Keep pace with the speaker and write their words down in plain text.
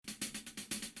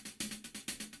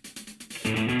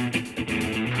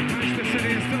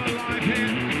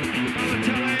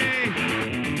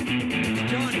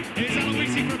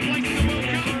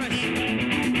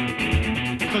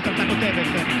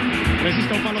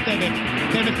Tevez.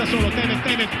 Tevez da solo, Tevez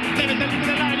dentro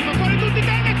dell'area, li fa fuori tutti,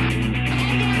 Tevez! Oh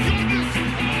my goodness!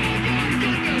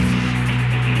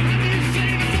 Have you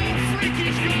seen a more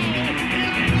freakish goal in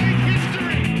A-League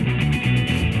history?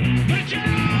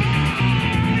 Pajero!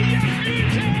 You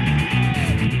beauty!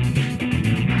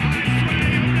 I swear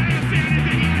you'll never see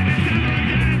anything like this ever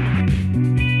again!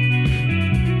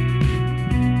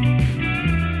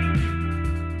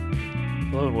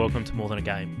 Hello and welcome to More Than a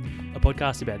Game, a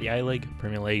podcast about the A-League,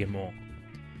 Premier League and more.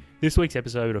 This week's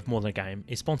episode of More Than a Game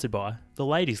is sponsored by the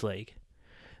Ladies League.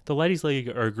 The Ladies League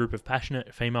are a group of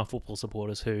passionate female football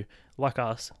supporters who, like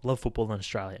us, love football in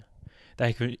Australia.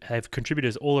 They have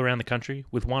contributors all around the country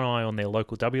with one eye on their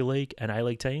local W League and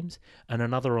A-League teams and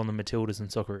another on the Matildas and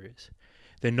Socceroos.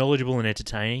 They're knowledgeable and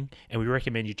entertaining, and we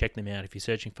recommend you check them out if you're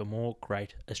searching for more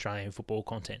great Australian football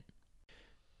content.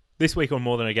 This week on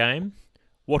More Than a Game,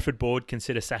 Watford board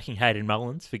consider sacking Hayden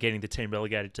Mullins for getting the team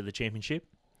relegated to the Championship.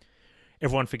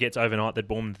 Everyone forgets overnight that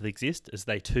Bournemouth exist as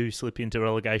they too slip into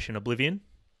relegation oblivion.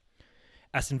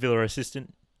 Aston Villa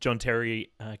assistant John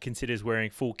Terry considers wearing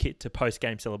full kit to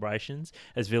post-game celebrations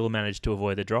as Villa managed to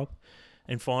avoid the drop.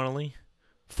 And finally,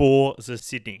 for the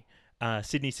Sydney.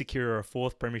 Sydney secure a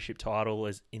fourth premiership title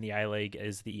in the A-League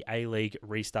as the A-League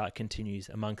restart continues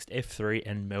amongst F3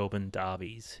 and Melbourne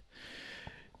derbies.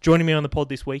 Joining me on the pod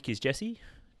this week is Jesse.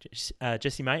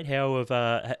 Jesse, mate, how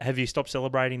have you stopped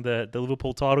celebrating the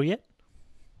Liverpool title yet?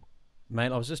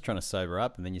 Mate, I was just trying to sober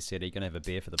up, and then you said, are you going to have a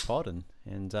beer for the pod? And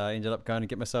ended up going to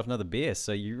get myself another beer,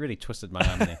 so you really twisted my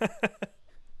arm there.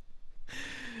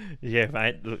 Yeah,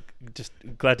 mate. Look, just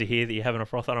glad to hear that you're having a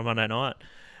froth on a Monday night.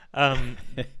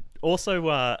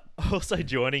 Also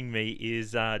joining me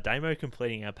is Damo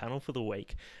completing our panel for the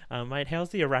week. Mate, how's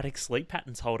the erratic sleep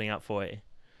patterns holding up for you?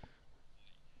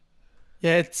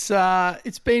 Yeah,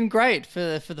 it's been great for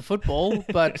the football,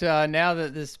 but now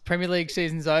that this Premier League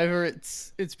season's over,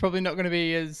 it's probably not going to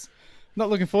be not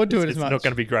looking forward to it as much. It's not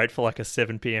going to be great for like a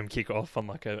 7 p.m. kickoff on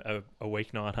like a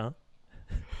weeknight, huh?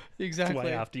 Exactly. It's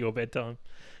way after your bedtime.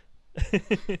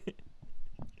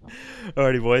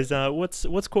 Alrighty, boys.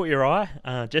 What's caught your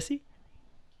eye, Jesse?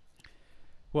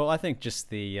 Well, I think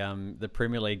just the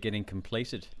Premier League getting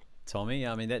completed, Tommy.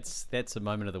 I mean, that's a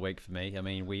moment of the week for me. I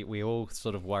mean, we all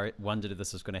sort of wondered if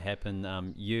this was going to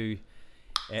happen. You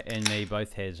and me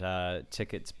both had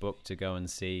tickets booked to go and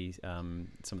see some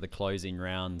of the closing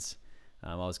rounds.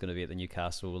 I was going to be at the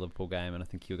Newcastle-Liverpool game, and I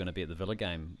think you were going to be at the Villa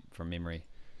game from memory.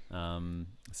 I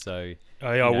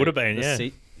would have been, yeah.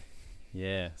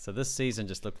 Yeah, so this season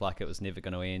just looked like it was never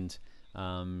going to end.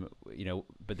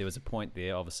 But there was a point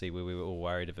there, obviously, where we were all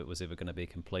worried if it was ever going to be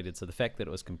completed. So the fact that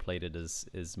it was completed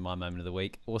is my moment of the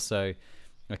week. Also,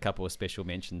 a couple of special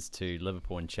mentions to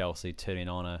Liverpool and Chelsea turning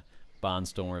on a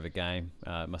barnstormer of a game.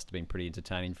 It must have been pretty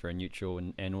entertaining for a neutral.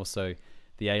 And also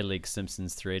the A-League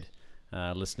Simpsons thread.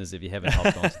 Listeners, if you haven't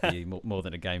hopped onto the More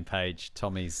Than a Game page,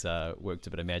 Tommy's worked a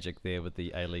bit of magic there with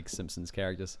the A-League Simpsons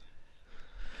characters.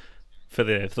 For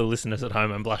the listeners at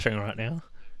home, I'm blushing right now.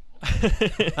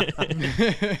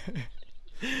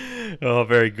 Oh,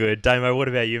 very good. Damo, what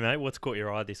about you, mate? What's caught your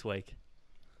eye this week?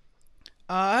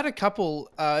 I had a couple.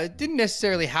 It didn't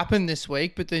necessarily happen this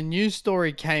week, but the news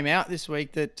story came out this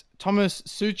week that Thomas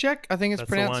Souček, I think it's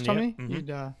pronounced, Tommy.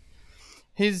 Yeah.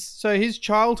 Mm-hmm. His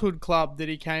childhood club that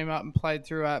he came up and played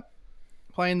through at,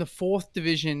 playing the 4th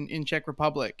division in Czech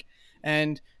Republic,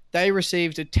 and they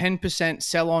received a 10%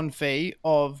 sell-on fee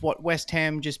of what West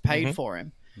Ham just paid for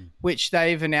him, which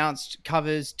they've announced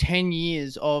covers 10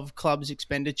 years of club's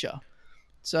expenditure.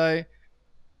 So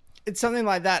it's something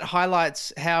like that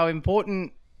highlights how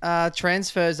important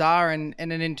transfers are and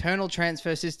an internal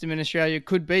transfer system in Australia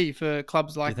could be for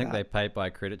clubs like that. Do you think they paid by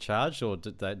credit charge, or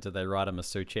did they write him a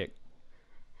Souček?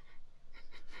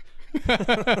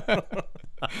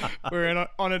 We're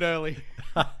on it early.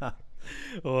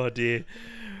 Oh, dear.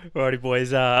 Alrighty,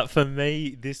 boys. For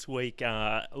me this week,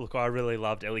 look, I really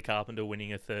loved Ellie Carpenter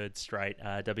winning a 3rd straight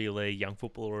WLE Young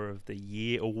Footballer of the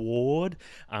Year award.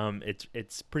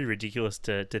 It's pretty ridiculous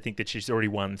to think that she's already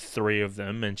won 3 of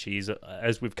them, and she's,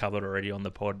 as we've covered already on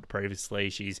the pod previously,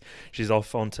 she's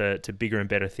off on to bigger and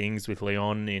better things with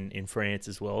Lyon in France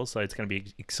as well. So it's going to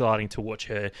be exciting to watch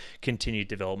her continued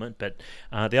development. But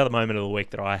the other moment of the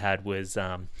week that I had was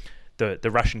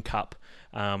the Russian Cup.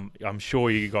 I'm sure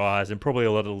you guys and probably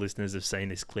a lot of the listeners have seen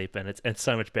this clip, and it's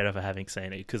so much better for having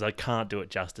seen it because I can't do it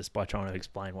justice by trying to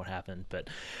explain what happened. But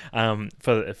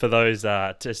for those,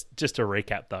 just to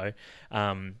recap though,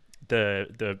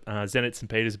 the Zenit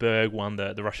St. Petersburg won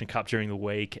the Russian Cup during the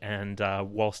week, and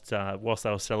whilst they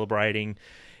were celebrating,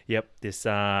 Yep. This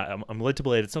I'm led to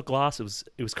believe it's not glass. It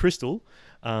was crystal.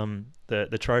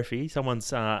 The trophy.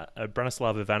 Someone's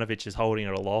Branislav Ivanovic is holding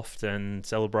it aloft and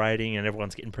celebrating, and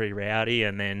everyone's getting pretty rowdy.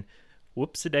 And then,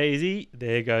 whoops-a-daisy,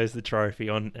 there goes the trophy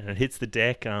on, and it hits the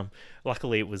deck.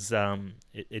 Luckily, it was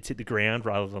it's hit the ground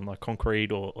rather than like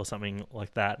concrete or something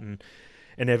like that. And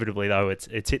inevitably, though, it's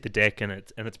hit the deck and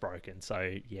it's broken.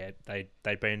 So yeah,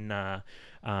 they'd been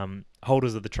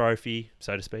holders of the trophy,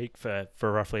 so to speak, for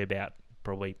roughly about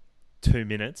probably 2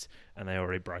 minutes, and they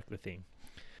already broke the thing.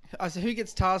 So who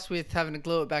gets tasked with having to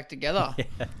glue it back together?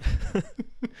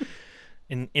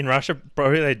 In Russia,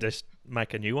 probably they just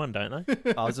make a new one, don't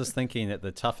they? I was just thinking that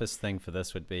the toughest thing for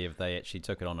this would be if they actually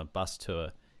took it on a bus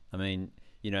tour. I mean,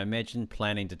 imagine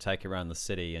planning to take it around the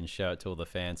city and show it to all the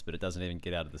fans, but it doesn't even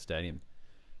get out of the stadium.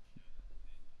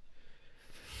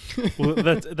 Well,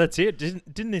 that's it.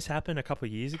 Didn't this happen a couple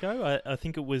of years ago? I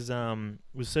think it was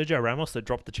Sergio Ramos that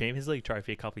dropped the Champions League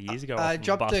trophy a couple of years ago.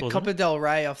 Dropped the Copa del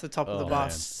Rey off the top of the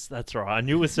bus. That's right. I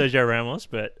knew it was Sergio Ramos,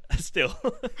 but still.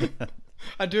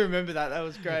 I do remember that. That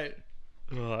was great.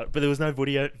 Right, but there was no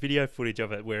video footage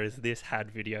of it, whereas this had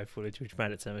video footage, which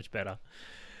made it so much better.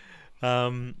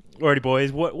 Alrighty,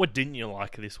 boys. What didn't you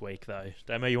like this week, though?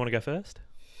 Damo, you want to go first?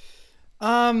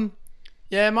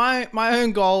 Yeah, my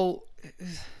own goal.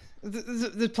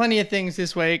 There's plenty of things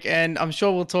this week, and I'm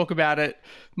sure we'll talk about it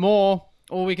more,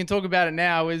 or we can talk about it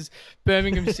now, is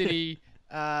Birmingham City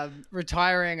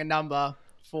retiring a number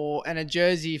and a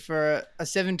jersey for a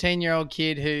 17-year-old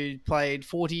kid who played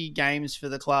 40 games for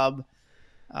the club.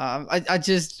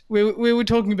 We were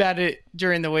talking about it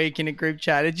during the week in a group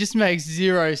chat. It just makes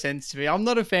zero sense to me. I'm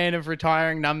not a fan of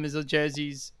retiring numbers or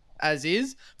jerseys as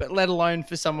is, but let alone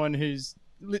for someone who's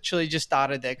literally just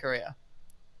started their career.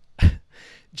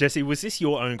 Jesse, was this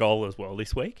your own goal as well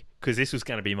this week? Because this was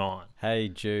going to be mine. Hey,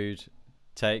 Jude,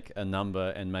 take a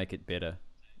number and make it better.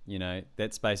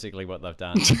 That's basically what they've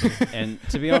done. And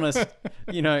to be honest,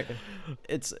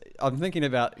 I'm thinking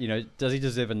about, does he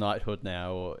deserve a knighthood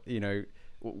now? Or,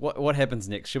 what happens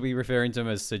next? Should we be referring to him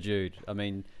as Sir Jude? I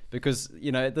mean, because,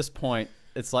 at this point,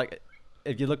 it's like,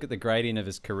 if you look at the gradient of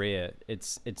his career,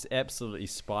 it's absolutely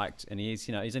spiked. And he's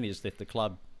only just left the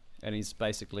club and he's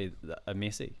basically a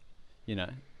Messi.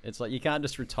 It's like you can't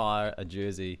just retire a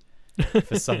jersey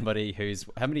for somebody who's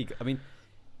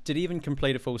did he even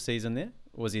complete a full season there?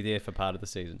 Or was he there for part of the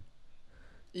season?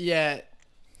 Yeah.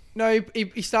 No,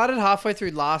 he started halfway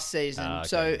through last season. Okay.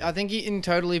 So I think he in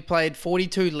total played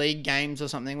 42 league games or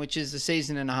something, which is a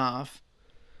season and a half.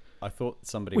 I thought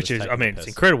somebody Which was is, taking it's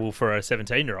incredible for a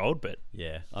 17-year-old, but...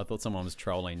 Yeah, I thought someone was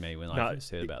trolling me when I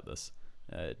first heard about this.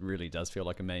 It really does feel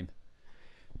like a meme.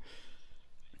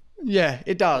 Yeah,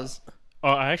 it does.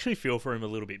 I actually feel for him a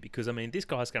little bit because, this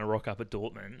guy's going to rock up at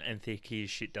Dortmund and think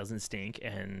his shit doesn't stink,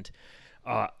 and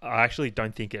I actually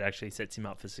don't think it actually sets him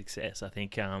up for success. I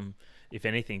think, if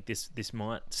anything, this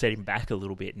might set him back a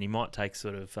little bit, and he might take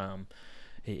sort of...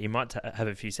 He might have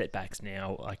a few setbacks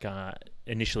now, like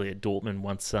initially at Dortmund.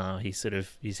 Once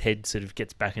his head sort of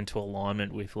gets back into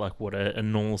alignment with like what a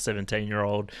normal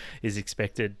 17-year-old is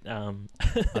expected. I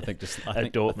think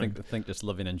just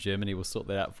living in Germany will sort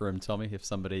that out for him, Tommy. If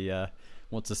somebody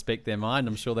wants to speak their mind,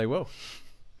 I'm sure they will.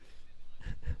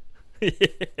 Yeah,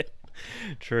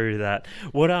 true that.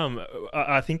 What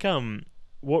I think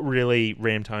what really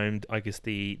rammed home, I guess,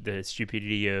 the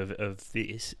stupidity of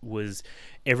this was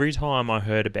every time I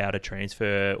heard about a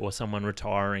transfer or someone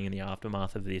retiring in the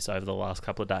aftermath of this over the last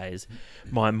couple of days,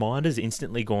 my mind has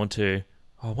instantly gone to,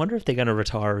 I wonder if they're going to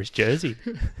retire his jersey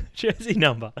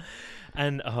number.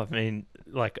 And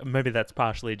maybe that's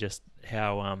partially just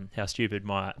how stupid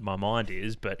my mind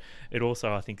is, but it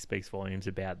also, I think, speaks volumes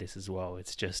about this as well.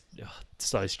 It's just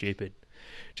so stupid.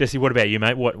 Jesse, what about you,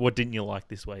 mate? What didn't you like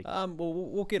this week? Well,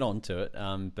 we'll get on to it.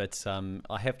 But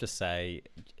I have to say,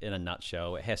 in a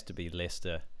nutshell, it has to be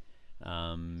Leicester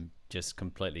just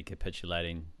completely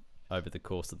capitulating over the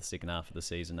course of the second half of the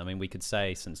season. We could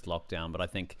say since lockdown, but I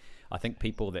think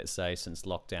people that say since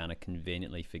lockdown are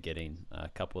conveniently forgetting a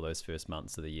couple of those first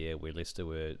months of the year where Leicester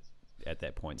were, at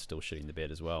that point, still shooting the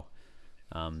bed as well.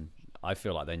 I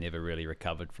feel like they never really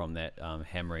recovered from that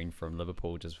hammering from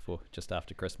Liverpool just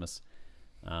after Christmas.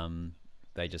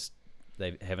 They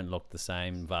haven't looked the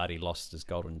same. Vardy lost his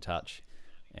golden touch,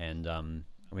 and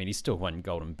he still won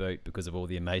Golden Boot because of all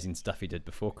the amazing stuff he did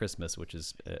before Christmas, which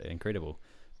is incredible.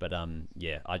 But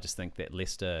I just think that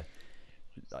Leicester,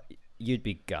 you'd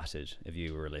be gutted if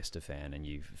you were a Leicester fan and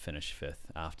you finished fifth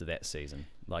after that season.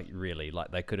 Really,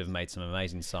 they could have made some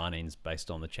amazing signings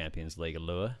based on the Champions League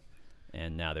allure,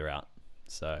 and now they're out.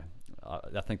 So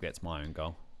I think that's my own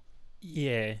goal.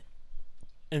 Yeah.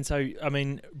 And so, I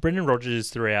mean, Brendan Rodgers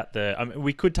throughout the... I mean,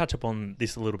 we could touch upon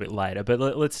this a little bit later, but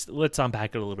let's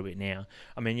unpack it a little bit now.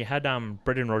 I mean, you had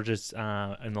Brendan Rodgers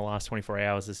in the last 24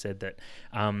 hours has said that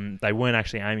they weren't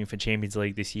actually aiming for Champions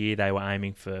League this year. They were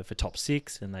aiming for top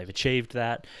 6, and they've achieved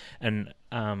that. And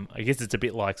I guess it's a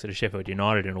bit like sort of Sheffield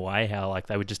United in a way, how like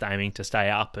they were just aiming to stay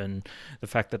up, and the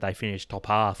fact that they finished top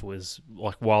half was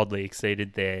like wildly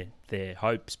exceeded their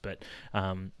hopes, but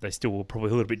they still were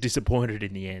probably a little bit disappointed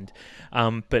in the end.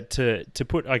 But to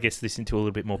put, I guess, this into a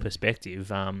little bit more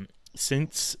perspective,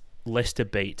 since Leicester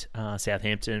beat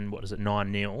Southampton,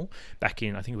 9-0 back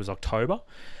in, I think it was October,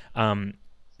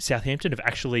 Southampton have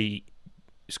actually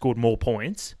scored more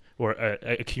points, or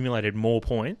accumulated more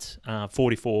points,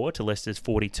 44 to Leicester's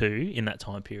 42 in that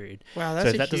time period. Wow,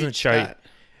 that's so that doesn't show. Stat.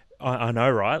 I know,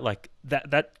 right? Like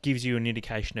that gives you an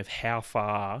indication of how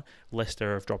far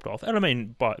Leicester have dropped off. And I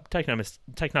mean, take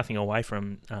nothing away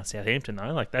from Southampton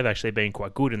though. Like they've actually been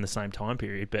quite good in the same time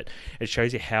period, but it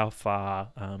shows you how far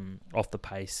off the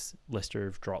pace Leicester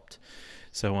have dropped.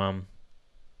 So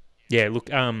yeah, look.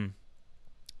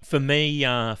 For me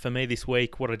this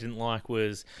week, what I didn't like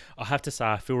was, I have to say,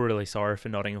 I feel really sorry for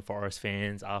Nottingham Forest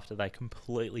fans after they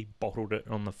completely bottled it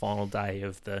on the final day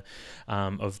of the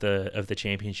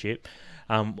championship.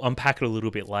 Unpack it a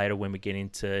little bit later when we get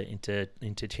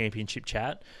into championship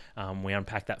chat. We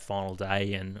unpack that final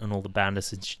day and all the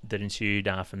badness that ensued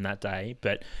from that day,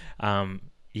 but.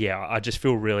 Yeah, I just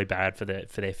feel really bad for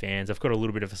their fans. I've got a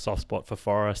little bit of a soft spot for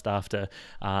Forest after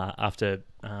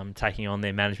taking on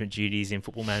their management duties in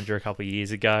Football Manager a couple of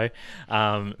years ago.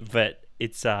 But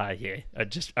it's I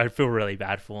feel really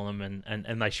bad for them,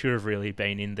 and they should have really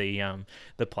been in the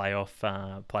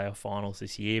playoff finals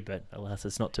this year, but alas,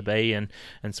 it's not to be. And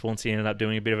Swansea ended up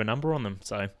doing a bit of a number on them.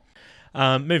 So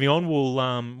moving on,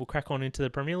 we'll crack on into the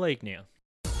Premier League now.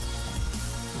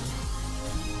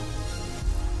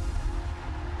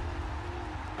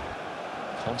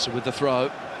 Ponsa with the throw.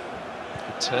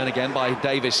 Good turn again by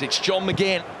Davis. It's John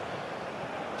McGinn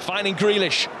finding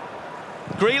Grealish.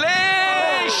 Grealish!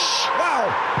 Oh,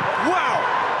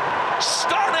 wow!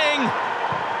 Stunning,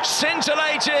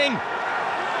 scintillating,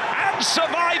 and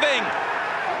surviving.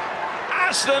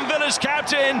 Aston Villa's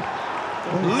captain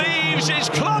leaves his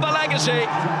club a legacy.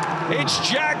 It's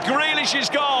Jack Grealish's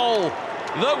goal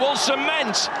that will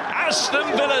cement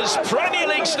Aston Villa's Premier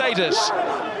League status.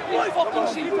 What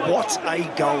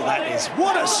a goal that is.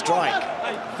 What a strike.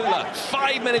 Villa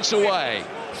 5 minutes away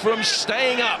from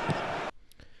staying up.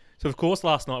 So, of course,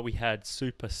 last night we had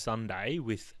Super Sunday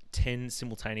with 10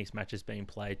 simultaneous matches being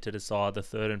played to decide the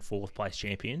 3rd and 4th place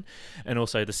champion and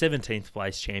also the 17th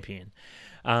place champion.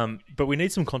 But we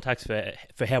need some context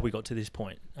for how we got to this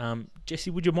point.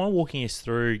 Jesse, would you mind walking us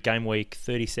through game week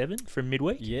 37 from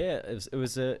midweek? Yeah,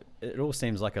 it all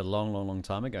seems like a long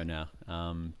time ago now.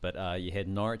 But you had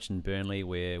Norwich and Burnley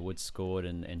where Wood scored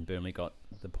and Burnley got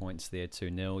the points there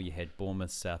 2-0. You had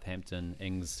Bournemouth, Southampton,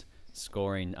 Ings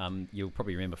scoring. You'll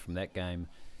probably remember from that game,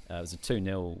 it was a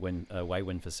 2-0 away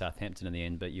win for Southampton in the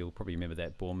end, but you'll probably remember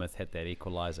that Bournemouth had that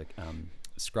equaliser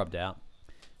scrubbed out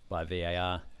by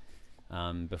VAR.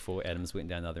 Before Adams went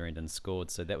down the other end and scored.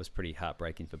 So that was pretty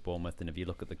heartbreaking for Bournemouth. And if you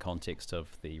look at the context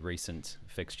of the recent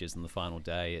fixtures on the final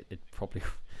day, it probably,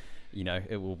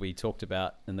 it will be talked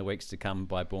about in the weeks to come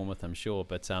by Bournemouth, I'm sure.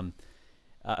 But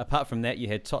apart from that, you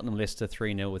had Tottenham-Leicester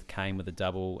 3-0 with Kane with a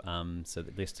double. So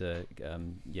that Leicester,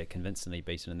 convincingly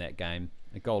beaten in that game.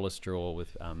 A goalless draw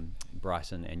with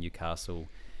Brighton and Newcastle.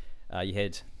 You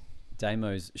had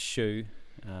Damo's shoe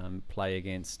play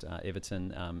against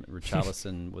Everton,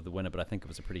 Richarlison with the winner, but I think it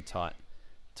was a pretty tight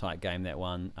game, that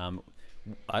one.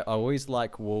 I always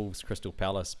like Wolves Crystal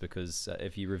Palace because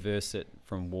if you reverse it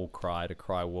from Wall Cry to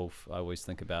Cry Wolf, I always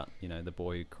think about the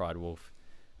boy who cried wolf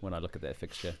when I look at that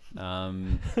fixture.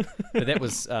 But that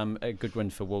was a good win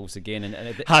for Wolves again.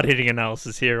 And hard-hitting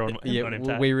analysis here on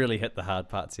Impact. We really hit the hard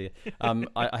parts here.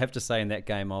 I have to say in that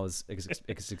game I was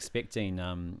expecting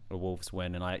a Wolves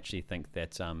win, and I actually think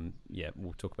that,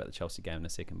 we'll talk about the Chelsea game in a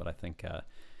second, but I think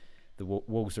the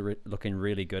Wolves are looking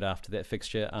really good after that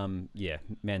fixture.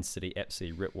 Man City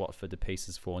absolutely ripped Watford to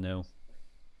pieces 4-0.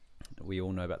 We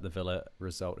all know about the Villa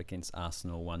result against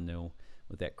Arsenal 1-0.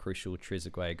 With that crucial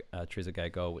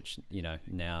Trezeguet goal, which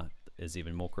now is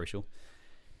even more crucial.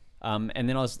 And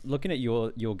then I was looking at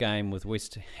your game with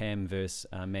West Ham versus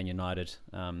Man United,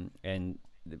 and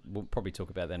we'll probably talk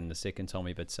about that in a second,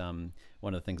 Tommy. But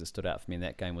one of the things that stood out for me in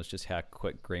that game was just how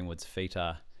quick Greenwood's feet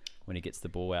are when he gets the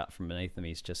ball out from beneath him.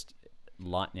 He's just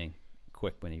lightning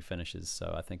quick when he finishes.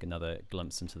 So I think another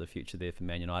glimpse into the future there for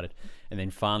Man United. And then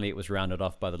finally it was rounded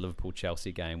off by the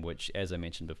Liverpool-Chelsea game, which, as I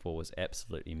mentioned before, was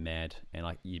absolutely mad. And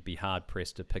you'd be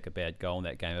hard-pressed to pick a bad goal in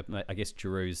that game. I guess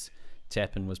Giroud's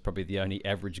tap-in was probably the only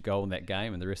average goal in that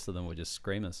game, and the rest of them were just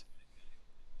screamers.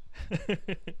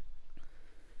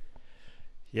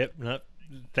 Yep. No,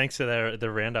 thanks for the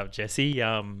roundup, Jesse.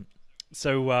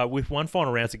 So with one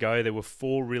final round to go, there were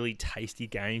 4 really tasty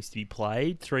games to be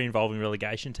played, 3 involving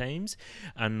relegation teams,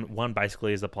 and 1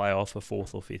 basically as a playoff for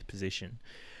 4th or 5th position.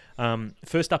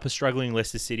 First up, a struggling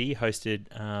Leicester City hosted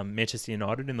Manchester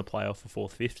United in the playoff for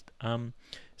 4th, 5th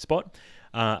spot.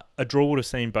 A draw would have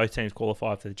seen both teams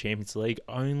qualify for the Champions League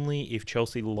only if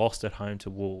Chelsea lost at home to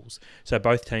Wolves. So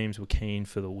both teams were keen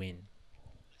for the win.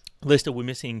 Leicester were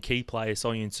missing key players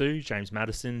Soyun Su, James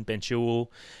Maddison, Ben Chilwell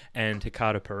and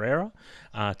Ricardo Pereira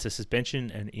to suspension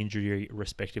and injury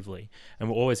respectively, and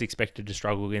were always expected to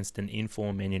struggle against an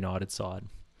in-form Man United side.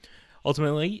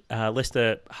 Ultimately,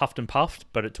 Leicester huffed and puffed,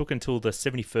 but it took until the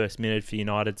 71st minute for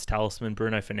United's talisman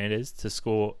Bruno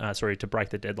Fernandes to break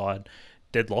the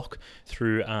deadlock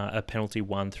through a penalty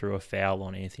won through a foul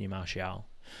on Anthony Martial.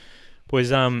 Boys,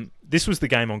 this was the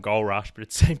game on Goal Rush, but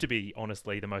it seemed to be,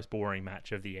 honestly, the most boring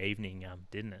match of the evening,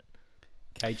 didn't it?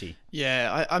 KG.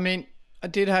 Yeah, I mean, I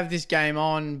did have this game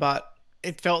on, but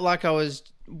it felt like I was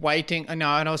waiting. And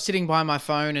I was sitting by my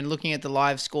phone and looking at the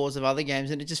live scores of other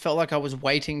games, and it just felt like I was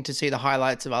waiting to see the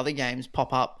highlights of other games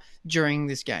pop up during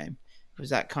this game. It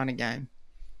was that kind of game.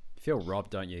 You feel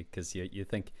robbed, don't you? Because you're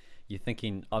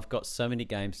thinking, I've got so many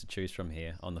games to choose from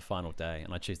here on the final day,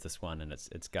 and I choose this one, and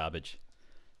it's garbage.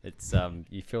 It's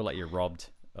you feel like you're robbed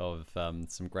of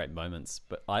some great moments.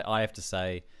 But I have to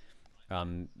say,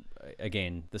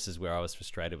 again, this is where I was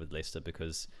frustrated with Leicester,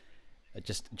 because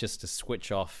just to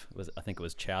switch off, I think it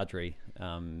was Chowdhury.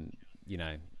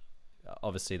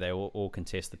 Obviously they all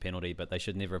contest the penalty, but they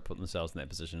should never have put themselves in that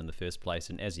position in the first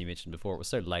place. And as you mentioned before, it was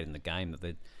so late in the game that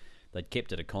they'd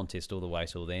kept it a contest all the way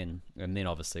till then. And then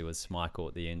obviously with Schmeichel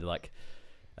at the end,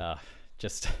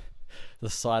 just the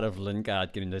sight of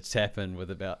Lingard getting the tap in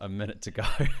with about a minute to go,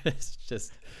 it's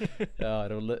just,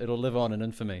 it'll live on in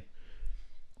infamy.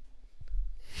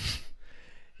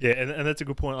 Yeah, and that's a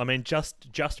good point. I mean, just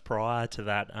prior to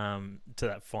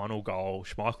that final goal,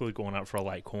 Schmeichel had gone up for a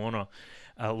late corner,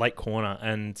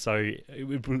 and so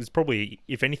it was probably,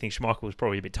 if anything, Schmeichel was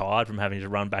probably a bit tired from having to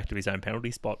run back to his own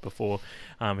penalty spot before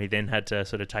he then had to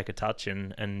sort of take a touch,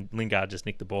 and Lingard just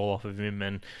nicked the ball off of him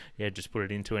and just put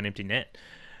it into an empty net.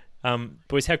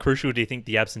 Boys, how crucial do you think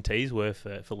the absentees were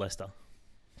for Leicester?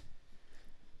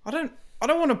 I don't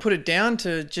want to put it down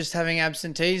to just having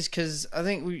absentees, because I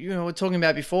think we're talking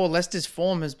about before, Leicester's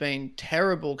form has been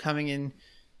terrible coming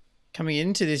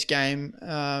into this game.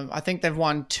 I think they've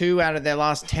won 2 out of their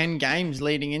last 10 games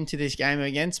leading into this game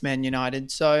against Man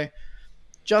United. So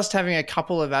just having a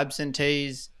couple of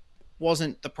absentees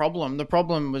wasn't the problem. The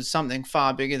problem was something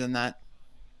far bigger than that.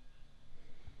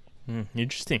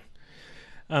 Interesting.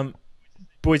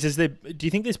 Boys, do you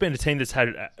think there's been a team that's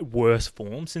had worse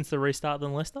form since the restart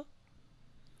than Leicester?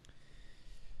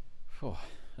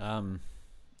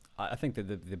 I think that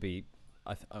there'd be.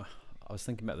 I was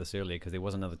thinking about this earlier because there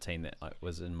was another team that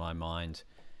was in my mind.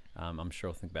 I'm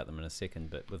sure I'll think about them in a second.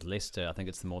 But with Leicester, I think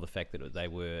it's more the fact that they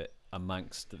were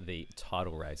amongst the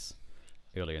title race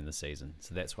earlier in the season.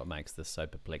 So that's what makes this so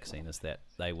perplexing, is that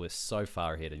they were so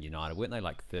far ahead in United. Weren't they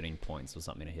like 13 points or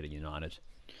something ahead of United?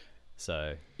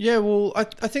 So yeah, well, I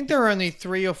think they were only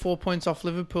 3 or 4 points off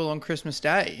Liverpool on Christmas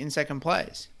Day in second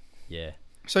place. Yeah.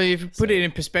 So if you put it in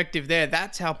perspective there,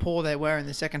 that's how poor they were in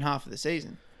the second half of the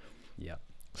season. Yeah.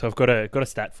 So I've got a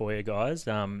stat for you guys.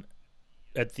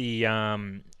 At the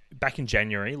back in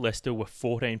January, Leicester were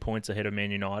 14 points ahead of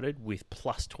Man United with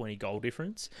plus 20 goal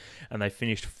difference, and they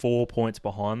finished 4 points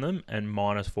behind them and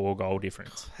minus 4 goal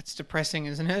difference. That's depressing,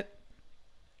 isn't it?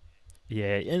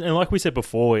 Yeah, and like we said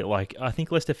before, I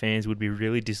think Leicester fans would be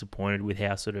really disappointed with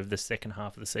how sort of the second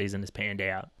half of the season has panned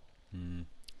out.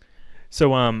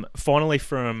 So finally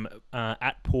from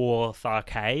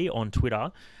 @PaulTharkay on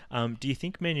Twitter, do you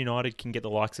think Man United can get the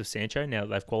likes of Sancho now that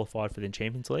they've qualified for the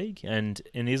Champions League? And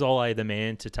is Ole the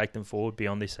man to take them forward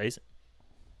beyond this season?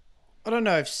 I don't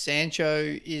know if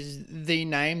Sancho is the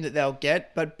name that they'll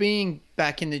get, but being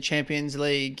back in the Champions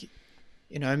League,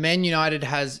 Man United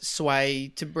has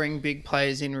sway to bring big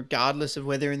players in regardless of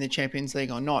whether they're in the Champions League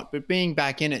or not. But being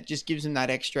back in it just gives them that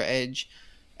extra edge.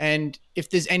 And if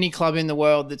there's any club in the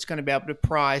world that's going to be able to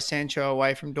pry Sancho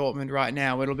away from Dortmund right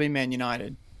now, it'll be Man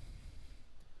United.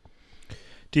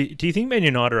 Do you think Man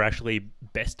United are actually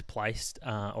best placed,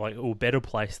 or better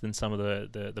placed than some of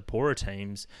the poorer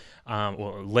teams,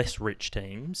 or less rich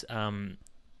teams,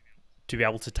 to be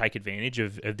able to take advantage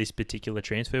of this particular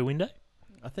transfer window?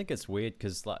 I think it's weird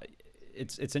because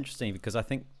it's interesting because I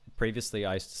think previously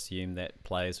I used to assume that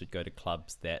players would go to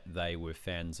clubs that they were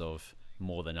fans of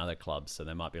more than other clubs. So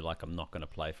they might be like, I'm not going to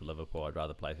play for Liverpool, I'd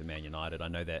rather play for Man United. I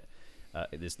know that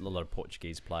there's a lot of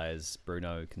Portuguese players,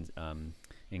 Bruno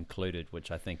included,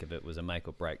 which I think if it was a make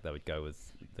or break, they would go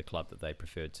with the club that they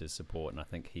preferred to support, and I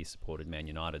think he supported Man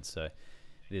United. So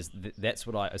that's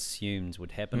what I assumed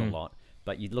would happen a lot.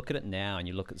 But you look at it now, and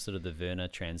you look at sort of the Werner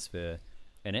transfer,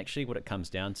 and actually what it comes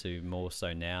down to more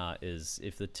so now is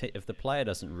if the player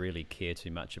doesn't really care too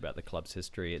much about the club's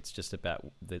history, it's just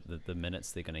about the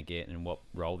minutes they're going to get and what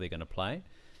role they're going to play.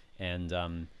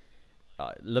 And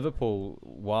Liverpool,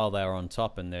 while they're on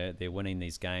top and they're winning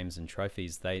these games and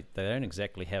trophies, they don't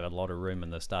exactly have a lot of room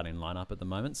in the starting lineup at the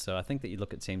moment. So I think that you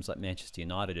look at teams like Manchester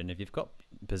United, and if you've got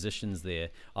positions there,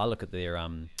 I look at their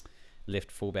left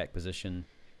fullback position.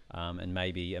 And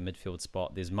maybe a midfield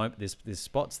spot. There's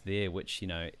spots there which,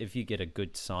 if you get a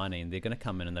good signing, they're going to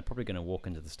come in and they're probably going to walk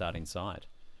into the starting side,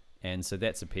 and so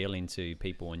that's appealing to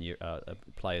people and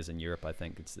players in Europe. I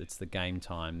think it's the game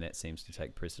time that seems to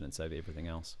take precedence over everything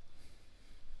else.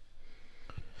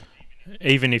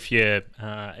 Even if you're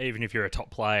a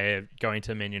top player, going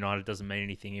to Man United doesn't mean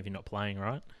anything if you're not playing,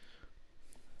 right?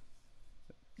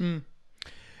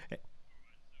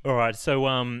 All right, so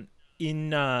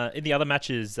in the other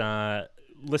matches,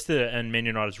 Leicester and Man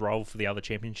United's role for the other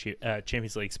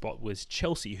Champions League spot was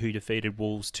Chelsea, who defeated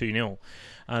Wolves 2-0.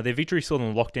 Their victory saw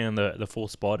them lock down the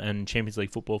fourth spot and Champions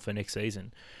League football for next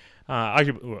season.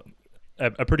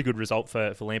 A pretty good result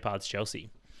for Lampard's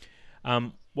Chelsea.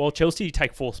 While Chelsea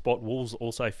take fourth spot, Wolves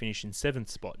also finish in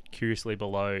seventh spot, curiously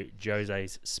below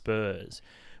Jose's Spurs.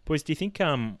 Boys, do you think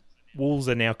Wolves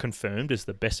are now confirmed as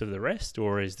the best of the rest,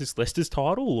 or is this Leicester's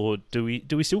title, or do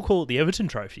we still call it the Everton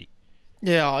Trophy?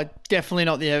 Yeah, definitely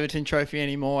not the Everton Trophy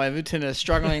anymore. Everton are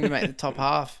struggling to make the top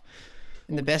half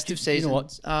in the best of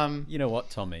seasons. You know what,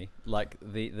 Tommy? Like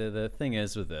the thing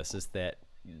is with this is that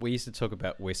we used to talk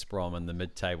about West Brom in the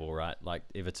mid-table, right? Like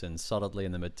Everton solidly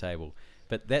in the mid-table,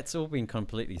 but that's all been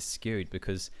completely skewed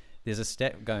because there's a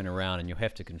stat going around, and you'll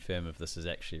have to confirm if this is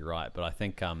actually right. But I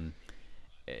think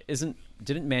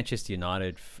didn't Manchester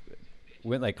United,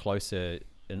 weren't they closer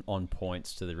on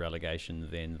points to the relegation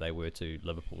than they were to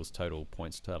Liverpool's total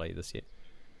points tally this year?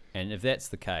 And if that's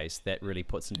the case, that really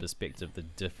puts in perspective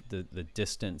the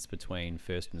distance between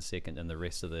first and second and the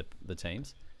rest of the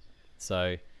teams.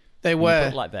 So they were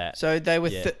put it like that. So they were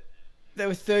they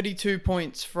were 32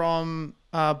 points from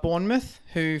Bournemouth,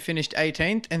 who finished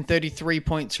 18th, and 33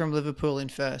 points from Liverpool in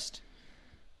first.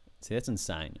 See, that's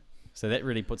insane. So that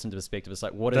really puts into perspective. It's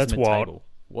like, what is mid-table?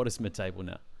 What is mid-table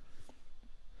now?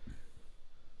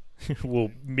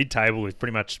 Well, mid-table is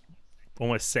pretty much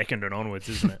almost second and onwards,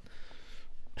 isn't it?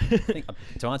 I think,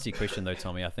 to answer your question, though,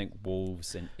 Tommy, I think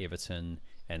Wolves and Everton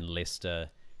and Leicester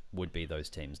would be those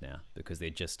teams now because they're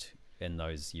just in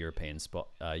those Europa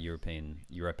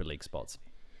League spots.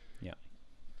 Yeah.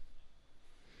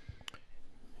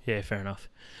 Yeah, fair enough.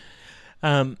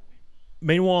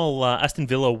 Meanwhile, Aston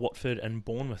Villa, Watford and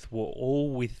Bournemouth were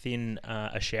all within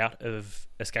a shout of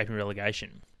escaping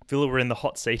relegation. Villa were in the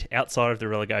hot seat outside of the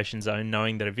relegation zone,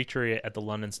 knowing that a victory at the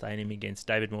London Stadium against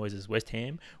David Moyes' West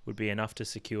Ham would be enough to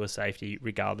secure safety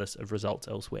regardless of results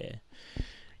elsewhere.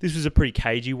 This was a pretty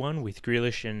cagey one, with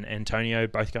Grealish and Antonio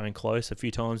both going close a few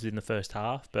times in the first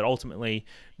half, but ultimately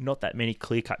not that many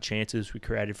clear-cut chances were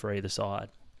created for either side.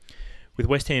 With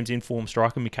West Ham's informed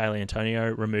striker Michail Antonio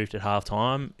removed at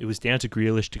half-time, it was down to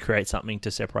Grealish to create something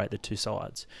to separate the two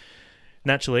sides.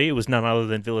 Naturally, it was none other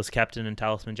than Villa's captain and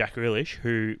talisman Jack Grealish,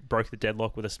 who broke the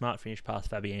deadlock with a smart finish past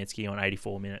Fabianski on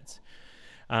 84 minutes.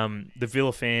 The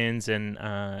Villa fans and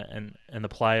the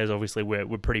players obviously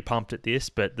were pretty pumped at this,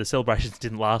 but the celebrations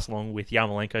didn't last long, with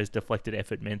Yarmolenko's deflected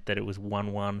effort meant that it was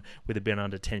 1-1 with a bit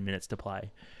under 10 minutes to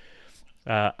play.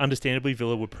 Understandably,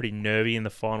 Villa were pretty nervy in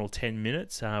the final 10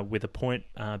 minutes, with a point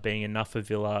being enough for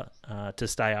Villa to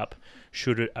stay up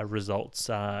should results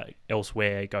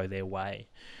elsewhere go their way.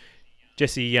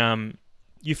 Jesse,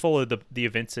 you followed the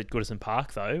events at Goodison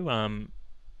Park, though,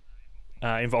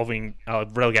 involving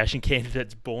relegation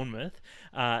candidates Bournemouth.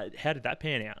 How did that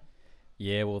pan out?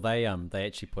 Yeah, well, they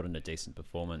actually put in a decent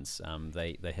performance.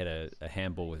 They had a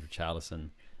handball with Richarlison,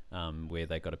 where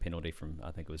they got a penalty from,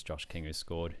 I think it was Josh King who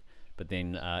scored. But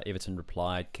then Everton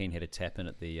replied. Keane had a tap in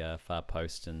at the far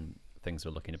post, and things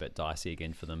were looking a bit dicey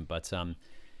again for them. But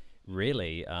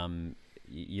really,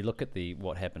 you look at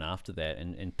what happened after that,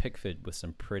 and Pickford with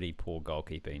some pretty poor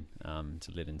goalkeeping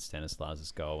to let in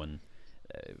Stanislas' goal. And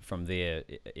from there,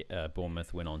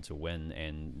 Bournemouth went on to win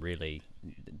and really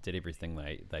did everything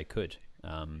they could.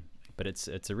 But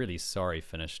it's a really sorry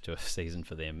finish to a season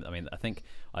for them. I mean, I think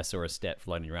I saw a stat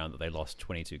floating around that they lost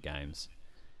 22 games,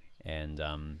 and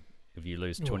if you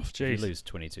lose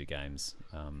 22 games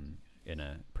in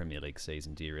a Premier League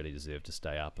season, do you really deserve to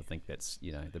stay up? I think that's,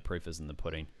 the proof is in the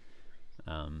pudding.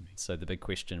 So the big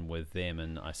question with them,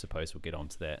 and I suppose we'll get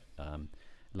onto that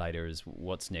later, is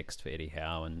what's next for Eddie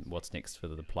Howe and what's next for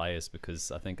the players,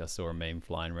 because I think I saw a meme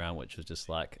flying around which was just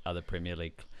like other Premier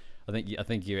League. I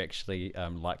think you actually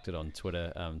liked it on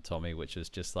Twitter, Tommy, which is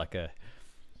just like a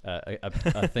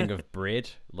thing of bread,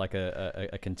 like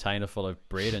a container full of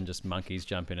bread, and just monkeys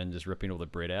jumping in, just ripping all the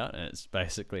bread out, and it's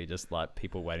basically just like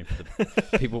people waiting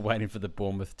for the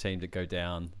Bournemouth team to go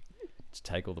down to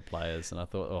take all the players. And I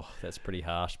thought, oh, that's pretty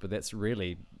harsh, but that's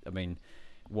really, I mean,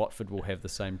 Watford will have the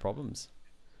same problems.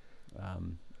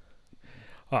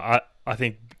 I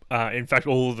think, in fact,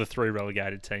 all of the 3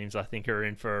 relegated teams, I think, are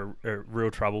in for a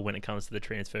real trouble when it comes to the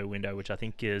transfer window, which I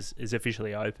think is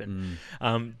officially open.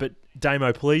 But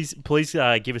Damo, please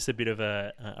give us a bit of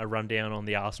a rundown on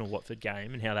the Arsenal-Watford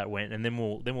game and how that went, and then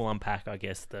we'll unpack, I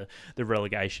guess, the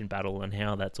relegation battle and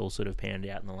how that's all sort of panned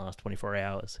out in the last 24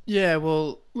 hours. Yeah,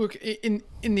 well, look, in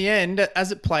the end,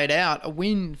 as it played out, a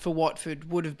win for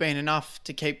Watford would have been enough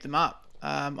to keep them up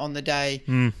on the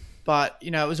day. But,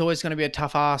 it was always going to be a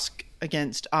tough ask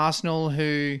against Arsenal,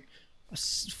 who are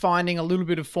finding a little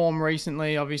bit of form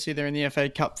recently. Obviously, they're in the FA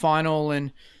Cup final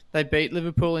and they beat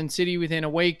Liverpool in City within a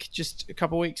week, just a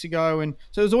couple of weeks ago. And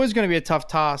so it was always going to be a tough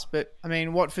task. But, I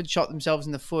mean, Watford shot themselves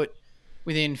in the foot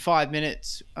within 5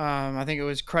 minutes. I think it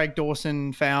was Craig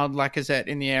Dawson fouled Lacazette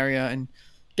in the area and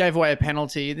gave away a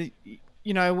penalty.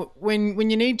 When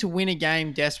you need to win a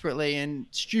game desperately, and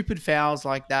stupid fouls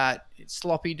like that, it's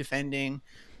sloppy defending,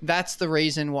 that's the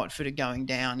reason Watford are going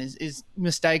down, is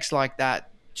mistakes like that.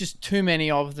 Just too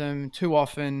many of them, too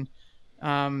often.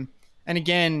 And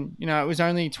again, it was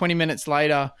only 20 minutes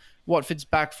later, Watford's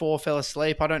back 4 fell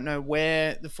asleep. I don't know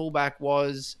where the fullback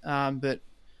was, but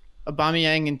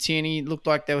Aubameyang and Tierney looked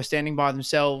like they were standing by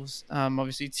themselves.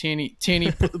 Obviously,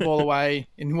 Tierney put the ball away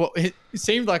in what it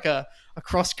seemed like a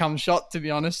cross-come shot, to be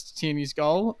honest, Tierney's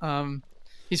goal.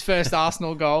 His first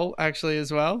Arsenal goal, actually,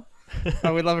 as well.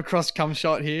 We'd love a cross-come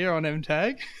shot here on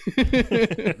MTAG.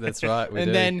 That's right, we do.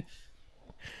 And then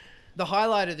the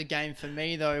highlight of the game for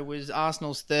me, though, was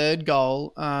Arsenal's 3rd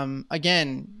goal.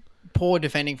 Again, poor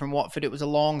defending from Watford. It was a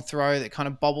long throw that kind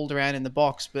of bobbled around in the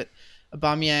box, but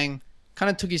Aubameyang kind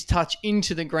of took his touch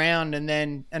into the ground, and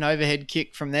then an overhead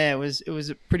kick from there. It was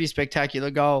a pretty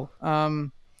spectacular goal. I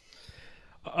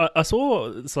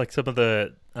saw it's like some of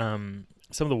the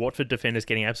Watford defenders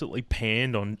getting absolutely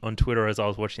panned on Twitter as I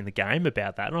was watching the game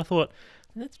about that, and I thought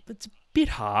that's a bit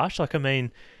harsh. Like, I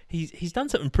mean, he's done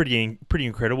something pretty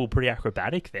incredible, pretty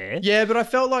acrobatic there. Yeah, but I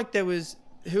felt like there was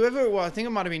whoever it was. I think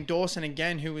it might have been Dawson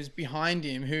again who was behind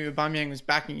him, who Aubameyang was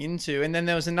backing into, and then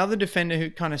there was another defender who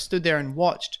kind of stood there and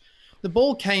watched. The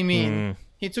ball came in.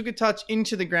 He took a touch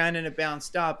into the ground and it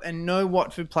bounced up, and no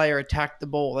Watford player attacked the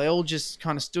ball. They all just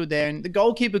kind of stood there, and the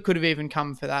goalkeeper could have even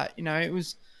come for that. It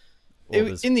was.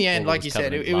 In the end, like you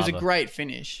said, it was a great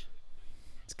finish.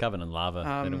 It's covered in lava.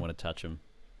 They didn't want to touch him.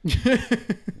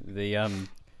 Didn't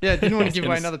want to give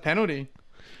away another penalty.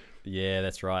 Yeah,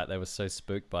 that's right. They were so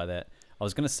spooked by that. I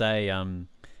was going to say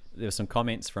there were some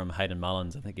comments from Hayden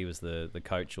Mullins. I think he was the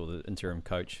coach or the interim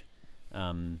coach,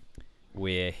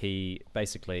 where he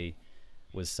basically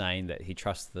was saying that he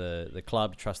trusts the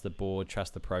club, trusts the board,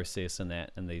 trusts the process, and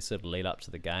the sort of lead up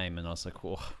to the game. And I was like,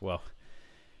 well.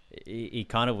 He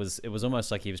kind of was. It was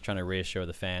almost like he was trying to reassure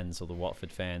the fans or the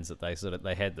Watford fans that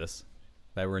they had this,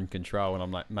 they were in control. And I'm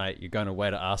like, mate, you're going away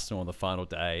to Arsenal on the final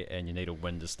day, and you need a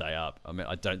win to stay up. I mean,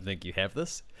 I don't think you have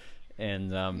this.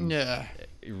 And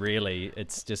really,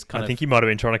 it's just kind of. I think he might have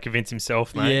been trying to convince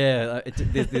himself, mate. Yeah,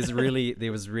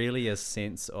 there was really a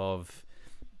sense of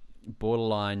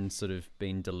borderline sort of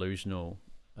being delusional.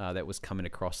 That was coming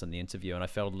across in the interview, and I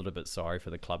felt a little bit sorry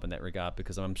for the club in that regard,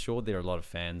 because I'm sure there are a lot of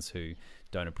fans who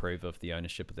don't approve of the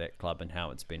ownership of that club and how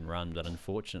it's been run, but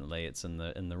unfortunately it's in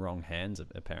the wrong hands,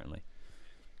 apparently.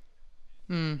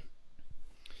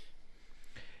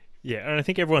 Yeah, and I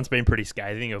think everyone's been pretty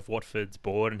scathing of Watford's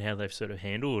board and how they've sort of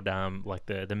handled like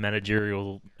the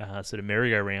managerial sort of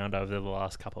merry-go-round over the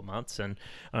last couple of months. And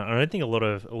I don't think a lot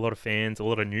of fans, a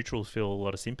lot of neutrals feel a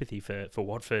lot of sympathy for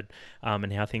Watford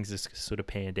and how things have sort of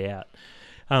panned out.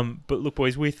 But look,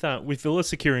 boys, with Villa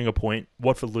securing a point,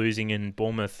 Watford losing, and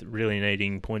Bournemouth really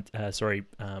needing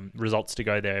results to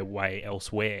go their way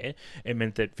elsewhere, it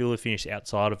meant that Villa finished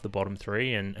outside of the bottom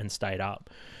 3 and stayed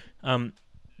up.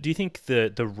 Do you think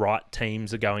the right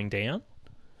teams are going down?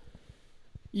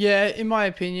 Yeah, in my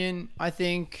opinion, I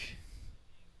think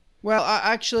Well,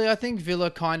 I think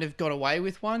Villa kind of got away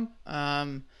with one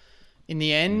in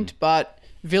the end, but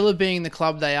Villa being the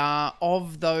club they are,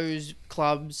 of those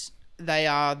clubs, they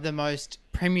are the most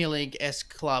Premier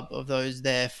League-esque club of those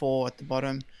there four at the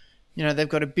bottom. You know, they've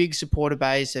got a big supporter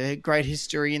base, a great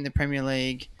history in the Premier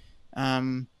League.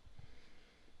 Of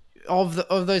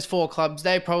those four clubs,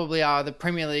 they probably are the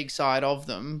Premier League side of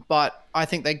them, but I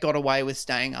think they got away with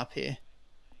staying up here.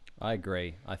 I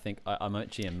agree. I think I'm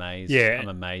actually amazed. Yeah. I'm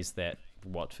amazed that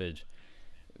Watford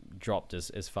dropped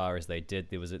as far as they did.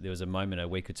 There was a moment a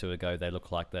week or two ago they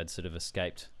looked like they'd sort of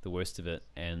escaped the worst of it,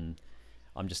 and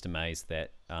I'm just amazed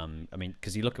that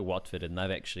because you look at Watford and they've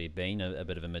actually been a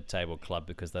bit of a mid-table club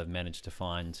because they've managed to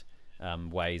find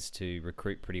ways to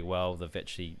recruit pretty well. They've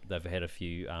had a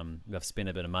few. They've spent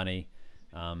a bit of money.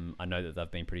 I know that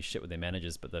they've been pretty shit with their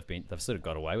managers, but they've sort of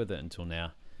got away with it until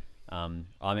now. I'm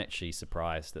actually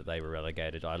surprised that they were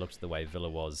relegated. I looked at the way Villa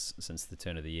was since the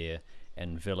turn of the year,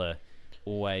 and Villa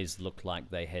always looked like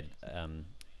they had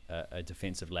a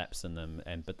defensive lapse in them,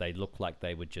 but they looked like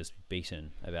they were just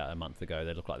beaten about a month ago.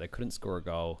 They looked like they couldn't score a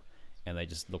goal, and they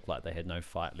just looked like they had no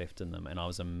fight left in them. And I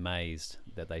was amazed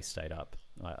that they stayed up.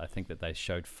 I think that they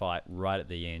showed fight right at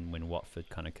the end when Watford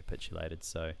kind of capitulated.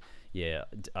 So, yeah,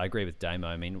 I agree with Damo.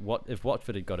 I mean, if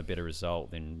Watford had got a better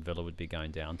result, then Villa would be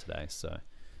going down today. So.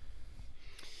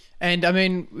 And I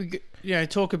mean,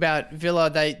 talk about Villa.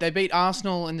 They beat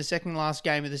Arsenal in the second last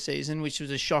game of the season, which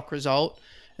was a shock result.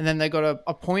 And then they got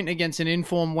a point against an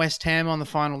informed West Ham on the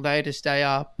final day to stay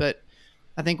up. But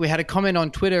I think we had a comment on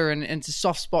Twitter, and it's a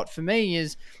soft spot for me,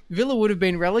 is Villa would have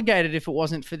been relegated if it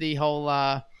wasn't for the whole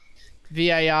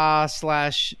VAR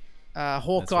 /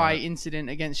 Hawkeye incident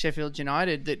against Sheffield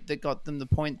United that got them the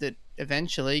point that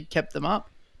eventually kept them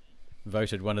up.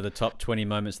 Voted one of the top 20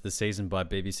 moments of the season by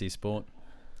BBC Sport.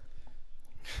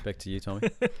 Back to you, Tommy.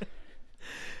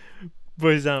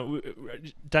 Was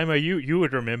Damo, you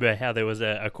would remember how there was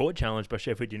a court challenge by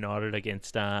Sheffield United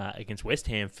against West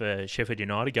Ham for Sheffield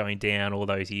United going down all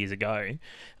those years ago.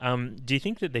 Do you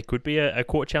think that there could be a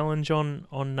court challenge on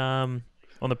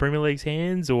the Premier League's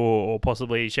hands, or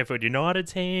possibly Sheffield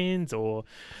United's hands, or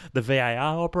the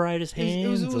VAR operator's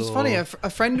hands? It was funny. A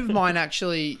friend of mine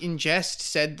actually, in jest,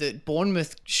 said that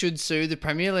Bournemouth should sue the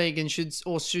Premier League and should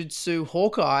sue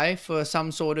Hawkeye for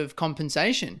some sort of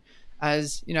compensation.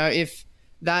 As you know, if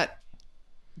that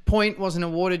point wasn't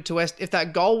awarded to if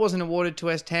that goal wasn't awarded to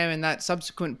West Ham in that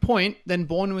subsequent point, then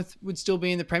Bournemouth would still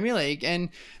be in the Premier League. And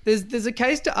there's a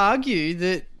case to argue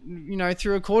that,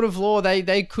 through a court of law,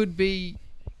 they could be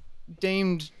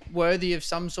deemed worthy of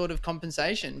some sort of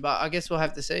compensation, but I guess we'll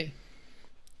have to see.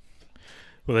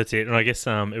 Well, that's it, and I guess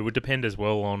it would depend as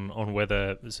well on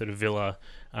whether sort of Villa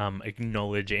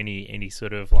acknowledge any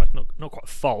sort of not quite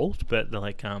fault, but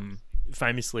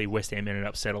famously West Ham ended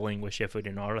up settling with Sheffield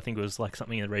United. I think it was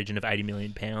something in the region of £80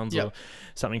 million or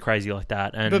something crazy like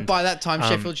that. And but by that time,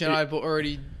 Sheffield United were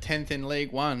already 10th in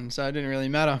League One, so it didn't really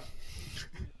matter.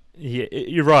 Yeah,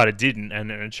 you're right, it didn't,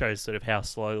 and it shows sort of how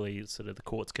slowly sort of the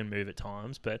courts can move at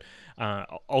times. But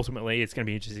ultimately, it's going to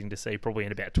be interesting to see, probably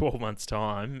in about 12 months'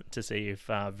 time, to see if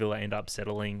Villa end up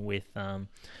settling with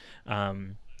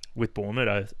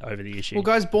Bournemouth over the issue. Well,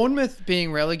 guys, Bournemouth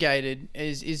being relegated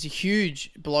is a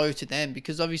huge blow to them,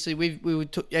 because obviously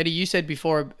Eddie, you said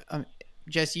before.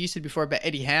 Jesse, you said before about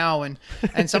Eddie Howe and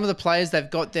some of the players they've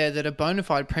got there that are bona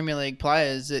fide Premier League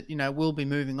players that will be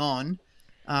moving on.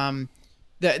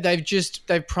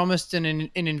 They've promised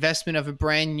an investment of a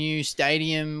brand new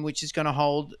stadium, which is going to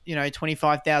hold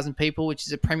 25,000 people, which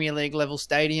is a Premier League level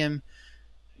stadium.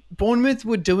 Bournemouth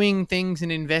were doing things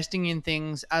and investing in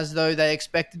things as though they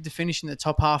expected to finish in the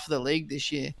top half of the league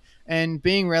this year, and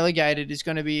being relegated is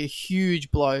going to be a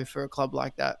huge blow for a club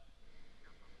like that.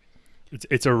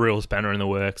 It's a real spanner in the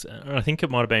works, and I think it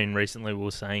might have been recently we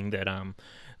were saying that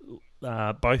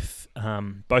both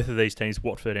of these teams,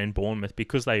 Watford and Bournemouth,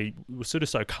 because they were sort of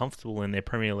so comfortable in their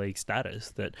Premier League status,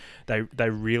 that they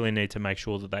really need to make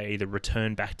sure that they either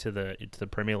return back to the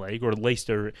Premier League, or at least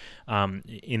within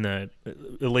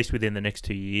the next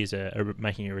 2 years are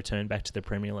making a return back to the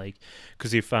Premier League.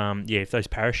 Because if those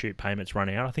parachute payments run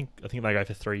out, I think they go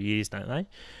for 3 years, don't they?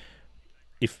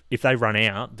 If they run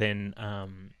out, then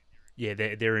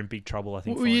they're in big trouble, I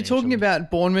think. Well, you're talking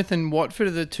about Bournemouth and Watford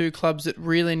are the two clubs that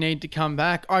really need to come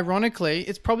back. Ironically,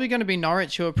 it's probably going to be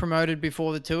Norwich who are promoted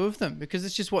before the two of them, because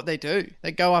it's just what they do.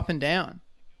 They go up and down.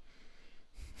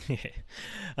 Yeah.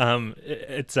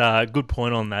 It's a good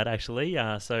point on that, actually.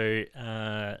 So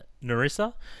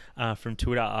Narissa from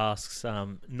Twitter asks,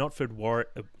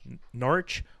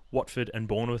 Norwich, Watford and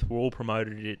Bournemouth were all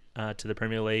promoted to the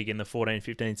Premier League in the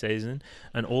 14-15 season,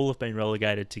 and all have been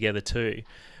relegated together too.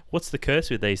 What's the curse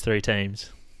with these three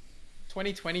teams?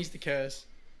 2020's the curse.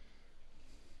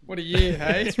 What a year,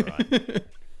 hey? That's right.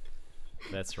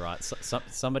 That's right.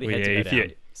 Somebody had to go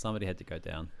down. Somebody had to go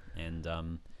down.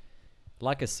 And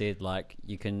like I said, like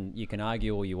you can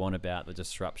argue all you want about the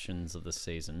disruptions of the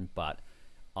season, but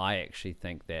I actually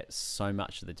think that so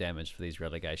much of the damage for these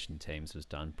relegation teams was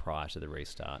done prior to the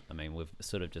restart. I mean, we've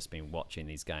sort of just been watching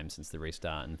these games since the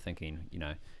restart and thinking,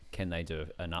 can they do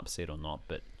an upset or not?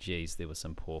 But geez, there was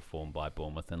some poor form by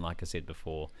Bournemouth. And like I said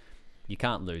before, you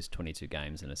can't lose 22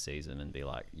 games in a season and be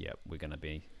like, yeah, we're gonna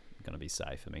be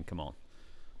safe. I mean, come on.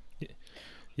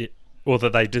 Yeah. Or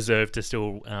that they deserve to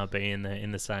still be in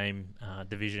the same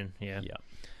division. Yeah.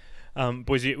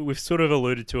 Boys, we've sort of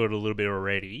alluded to it a little bit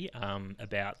already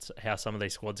about how some of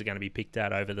these squads are going to be picked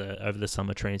at over the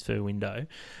summer transfer window.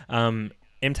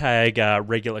 MTAG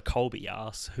regular Colby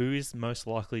asks, who is most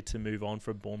likely to move on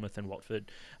from Bournemouth and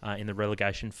Watford in the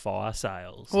relegation fire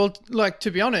sales? Well,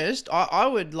 to be honest, I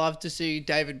would love to see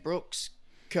David Brooks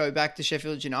go back to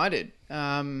Sheffield United.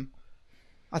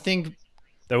 I think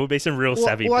there would be some real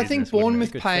savvy business. I think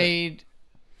Bournemouth paid...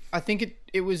 I think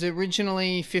it was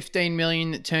originally 15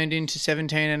 million that turned into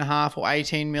 17.5 or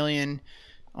 18 million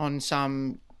on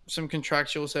some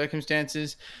contractual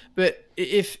circumstances. But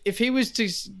if he was to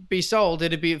be sold,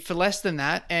 it'd be for less than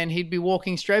that, and he'd be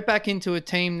walking straight back into a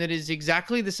team that is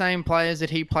exactly the same players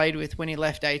that he played with when he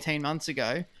left 18 months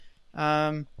ago.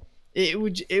 It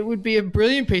would be a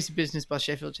brilliant piece of business by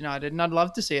Sheffield United, and I'd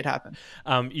love to see it happen.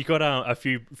 You got a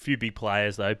few big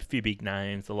players though, a few big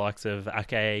names, the likes of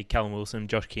Ake, Callum Wilson,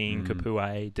 Josh King,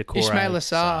 Capoue, Decore, Ismail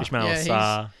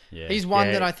Assar. He's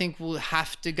one that I think will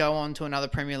have to go on to another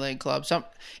Premier League club. So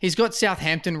he's got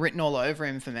Southampton written all over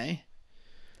him for me.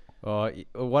 Well,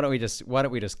 why don't we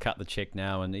just cut the check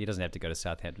now, and he doesn't have to go to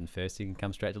Southampton first. He can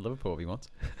come straight to Liverpool if he wants.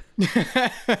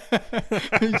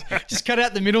 Just cut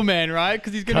out the middleman, right?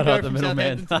 Because he's going to go from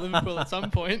Southampton to Liverpool at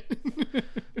some point.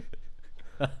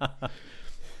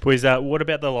 Boys, what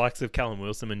about the likes of Callum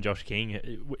Wilson and Josh King?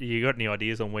 You got any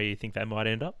ideas on where you think they might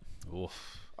end up?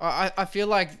 Oof. I feel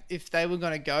like if they were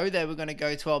going to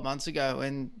go 12 months ago,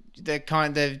 and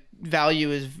their value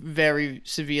is very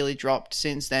severely dropped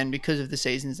since then because of the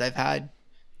seasons they've had.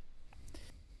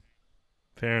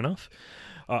 Fair enough.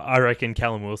 I reckon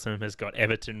Callum Wilson has got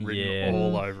Everton written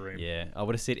all over him. Yeah, I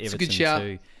would have said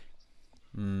Everton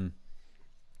too.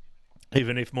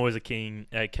 Even if Moise Keane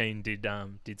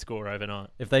did score overnight.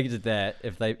 If they did that,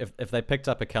 if they picked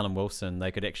up a Callum Wilson,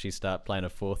 they could actually start playing a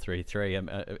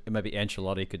 4-3-3. Maybe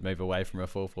Ancelotti could move away from a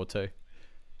 4-4-2.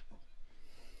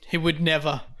 He would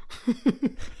never.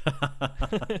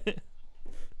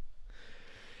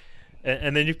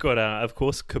 And then you've got, of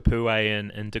course, Capoue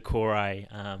and Decore,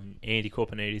 Andy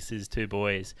Korpanitis' two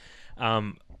boys.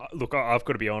 Look, I've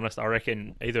got to be honest. I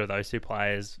reckon either of those two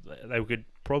players, they could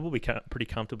probably pretty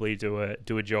comfortably do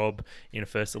a job in a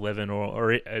first 11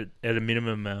 or at a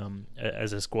minimum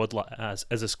as a squad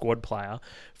player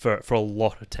for a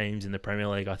lot of teams in the Premier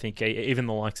League. I think even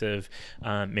the likes of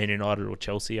Man United or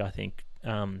Chelsea, I think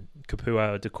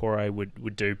Capoue or Decore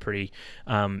would do pretty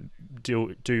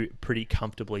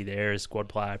comfortably there as squad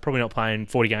player. Probably not playing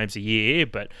 40 games a year,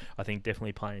 but I think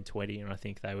definitely playing 20, and I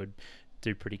think they would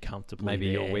do pretty comfortably.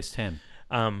 Maybe there. your West Ham.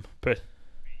 But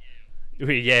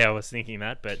yeah, I was thinking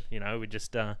that, but we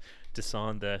just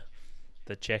signed the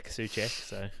check, Souček.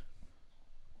 So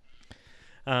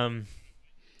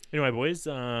anyway, boys.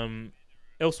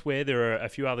 Elsewhere, there are a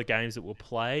few other games that were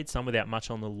played, some without much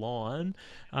on the line.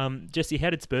 Jesse, how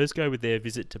did Spurs go with their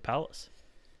visit to Palace?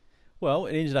 Well,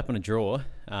 it ended up in a draw,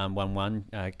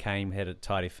 1-1. Kane had a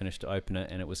tidy finish to open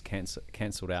it, and it was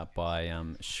cancelled out by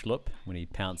Schlupp when he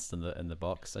pounced in the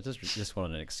box. I just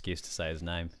wanted an excuse to say his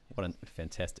name. What a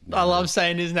fantastic name! I love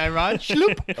saying his name, right?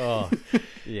 Schlupp. Oh,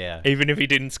 yeah. Even if he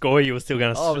didn't score, you were still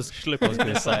going to Schlupp. I was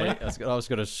going to say I was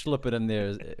going to Schlupp it in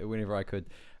there whenever I could.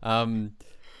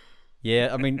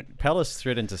 Yeah, I mean, Palace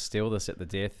threatened to steal this at the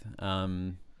death,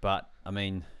 but I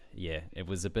mean, yeah, it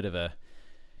was a bit of a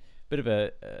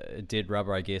dead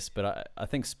rubber, I guess. But I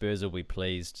think Spurs will be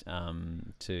pleased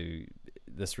to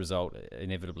this result.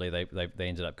 Inevitably, they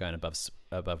ended up going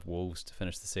above Wolves to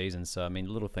finish the season. So I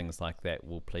mean, little things like that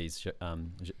will please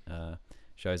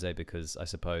Jose, because I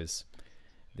suppose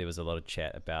there was a lot of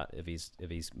chat about if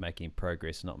he's making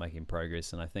progress, not making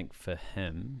progress, and I think for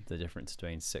him the difference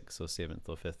between 6th or 7th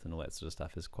or 5th and all that sort of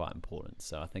stuff is quite important.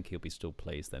 So I think he'll be still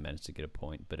pleased they managed to get a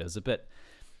point, but it was a bit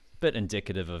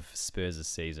indicative of Spurs'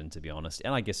 season, to be honest,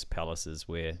 and I guess Palace's,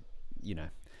 where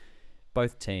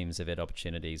both teams have had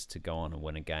opportunities to go on and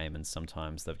win a game, and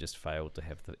sometimes they've just failed to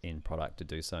have the end product to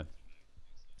do so.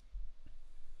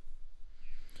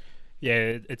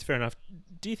 Yeah, it's fair enough.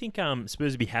 Do you think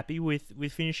Spurs would be happy with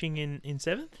finishing in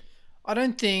seventh? I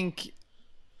don't think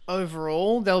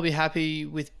overall they'll be happy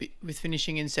with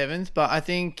finishing in seventh, but I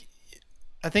think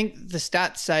the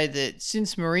stats say that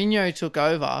since Mourinho took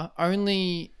over,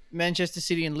 only Manchester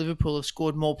City and Liverpool have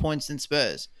scored more points than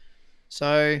Spurs.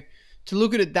 So to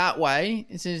look at it that way,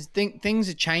 it says things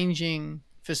are changing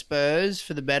for Spurs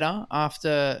for the better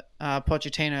after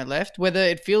Pochettino left. Whether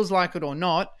it feels like it or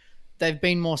not, they've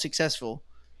been more successful.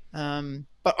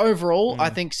 But overall, I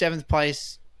think seventh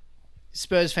place,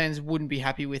 Spurs fans wouldn't be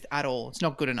happy with at all. It's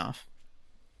not good enough.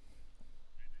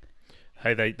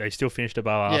 Hey, they still finished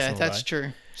above Arsenal. Yeah, that's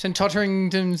true. St.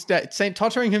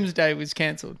 Totteringham's Day was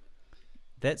cancelled.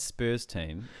 That Spurs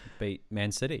team beat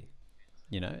Man City.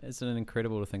 Isn't it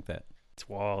incredible to think that? It's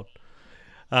wild.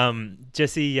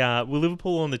 Jesse, were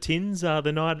Liverpool on the tins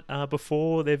the night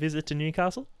before their visit to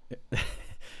Newcastle?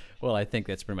 Well, I think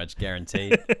that's pretty much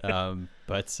guaranteed.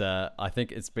 But I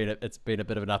think it's been a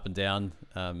bit of an up and down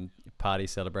party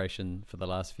celebration for the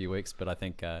last few weeks. But I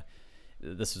think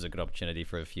this was a good opportunity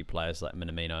for a few players like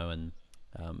Minamino and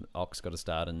Ox got a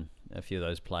start, and a few of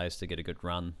those players to get a good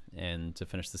run and to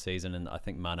finish the season. And I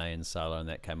think Mane and Salah and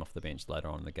that came off the bench later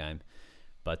on in the game.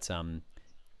 But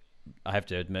I have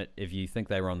to admit, if you think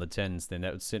they were on the tins, then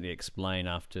that would certainly explain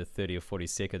after 30 or 40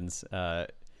 seconds, Shelvey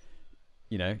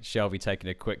taking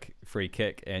a quick free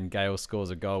kick and Gale scores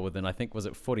a goal within, I think, was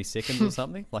it 40 seconds or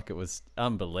something? Like, it was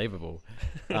unbelievable.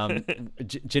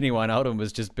 Gini Wijnaldum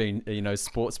was just being,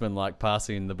 sportsman-like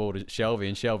passing the ball to Shelvey,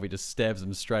 and Shelvey just stabs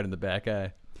him straight in the back,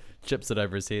 chips it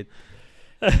over his head.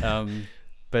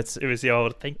 But it was the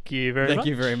old thank you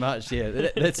very much. Yeah,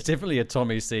 that's definitely a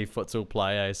Tommy C futsal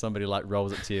play. Somebody like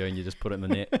rolls it to you and you just put it in the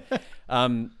net.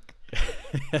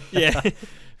 Yeah,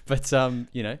 but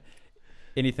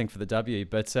anything for the W.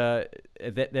 But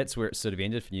that's where it sort of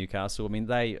ended for Newcastle. I mean,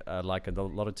 they like a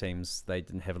lot of teams, they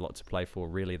didn't have a lot to play for.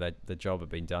 Really, the job had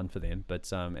been done for them.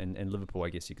 But and Liverpool, I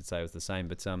guess you could say, was the same.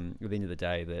 But at the end of the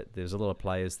day, there's a lot of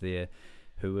players there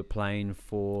who were playing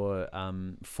for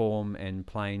form and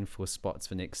playing for spots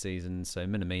for next season. So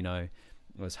Minamino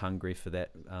was hungry for that.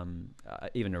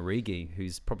 Even Origi,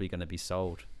 who's probably going to be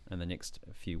sold in the next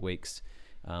few weeks,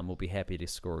 will be happy to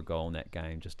score a goal in that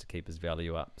game just to keep his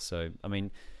value up. So, I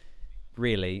mean,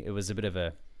 really, it was a bit of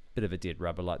a dead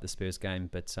rubber like the Spurs game,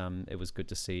 but it was good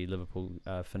to see Liverpool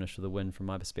finish with a win from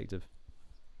my perspective.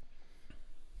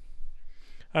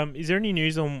 Is there any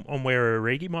news on where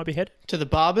Origi might be headed? To the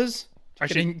barbers?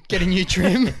 Actually, get a new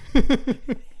trim.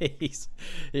 he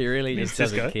really just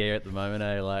doesn't care at the moment.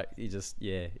 Like,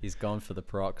 he's gone for the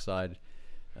peroxide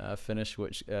finish,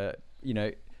 which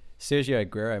Sergio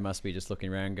Aguero must be just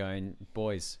looking around going,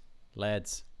 boys,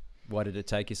 lads, why did it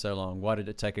take you so long? Why did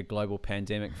it take a global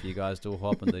pandemic for you guys to all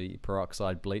hop on the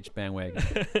peroxide bleach bandwagon?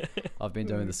 I've been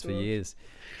doing this for years.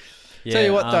 Yeah, tell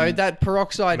you what, though, that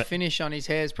peroxide finish on his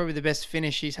hair is probably the best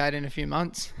finish he's had in a few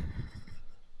months.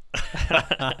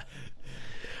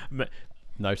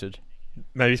 Noted.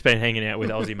 Maybe he's been hanging out with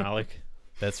Ozzy Malik.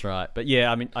 That's right. But yeah,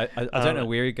 I mean, I don't know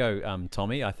where he'd go,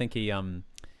 Tommy. I think he, I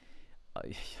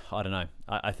don't know.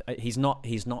 He's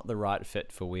not the right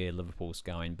fit for where Liverpool's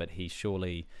going, but he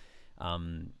surely,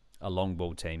 a long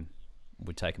ball team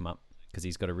would take him up because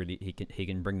he's got a really, he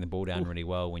can bring the ball down really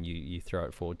well when you throw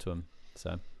it forward to him.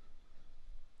 So.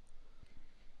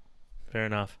 Fair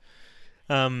enough.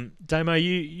 Damo,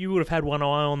 you would have had one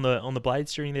eye on the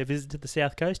Blades during their visit to the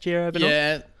South Coast, yeah?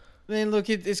 Yeah. I mean, look,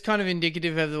 it's kind of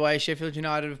indicative of the way Sheffield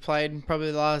United have played in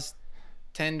probably the last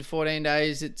 10 to 14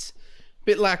 days. It's a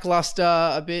bit lackluster,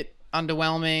 a bit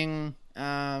underwhelming.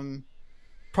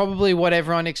 Probably what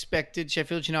everyone expected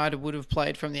Sheffield United would have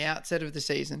played from the outset of the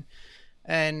season.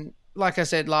 And like I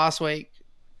said last week,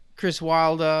 Chris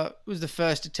Wilder was the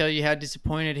first to tell you how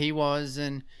disappointed he was,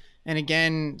 and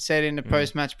again said in a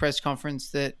post-match press conference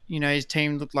that, his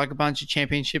team looked like a bunch of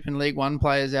Championship and League One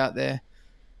players out there.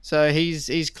 So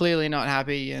he's clearly not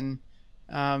happy, and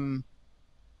I'm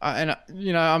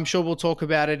sure we'll talk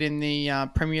about it in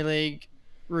the Premier League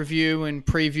review and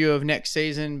preview of next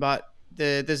season, but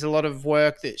there's a lot of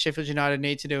work that Sheffield United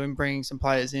need to do in bringing some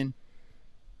players in.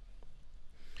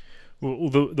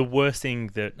 Well, the worst thing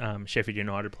that Sheffield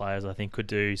United players, I think, could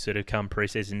do sort of come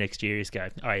pre-season next year is go,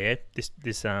 oh yeah, this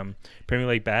Premier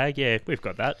League bag, yeah, we've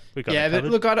got that. But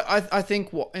look, I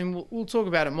think, and we'll talk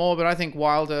about it more, but I think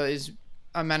Wilder is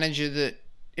a manager that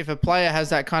if a player has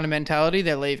that kind of mentality,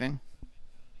 they're leaving.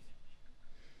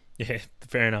 Yeah,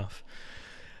 fair enough.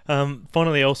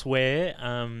 Finally, elsewhere,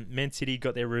 Man City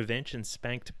got their revenge and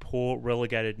spanked poor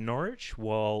relegated Norwich,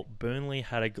 while Burnley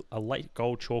had a late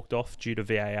goal chalked off due to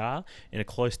VAR in a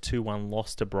close 2-1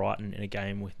 loss to Brighton in a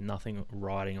game with nothing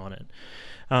riding on it.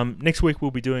 Next week,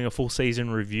 we'll be doing a full season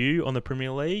review on the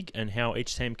Premier League and how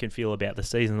each team can feel about the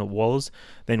season that was,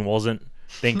 then wasn't,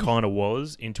 then kind of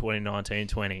was in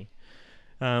 2019-20.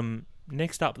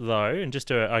 Next up, though, and just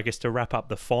to wrap up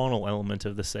the final element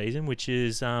of the season, which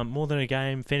is More Than a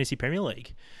Game Fantasy Premier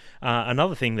League.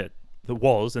 Another thing that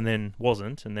was and then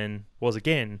wasn't and then was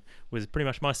again was pretty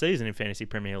much my season in Fantasy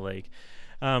Premier League.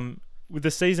 With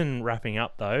the season wrapping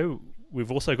up, though,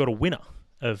 we've also got a winner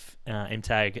of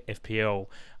MTAG FPL,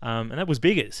 and that was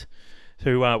Biggers,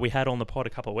 who we had on the pod a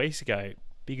couple of weeks ago.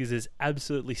 Biggers has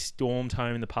absolutely stormed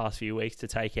home in the past few weeks to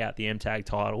take out the MTAG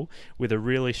title with a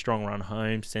really strong run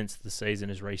home since the season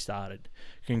has restarted.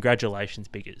 Congratulations,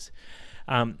 Biggers.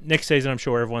 Next season, I'm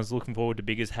sure everyone's looking forward to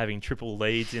Biggers having triple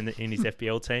leads in his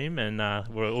FPL team, and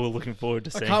we're all looking forward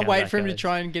to seeing how I can't wait for him goes. to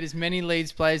try and get as many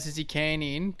Leeds players as he can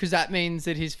in, because that means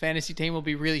that his fantasy team will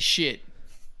be really shit.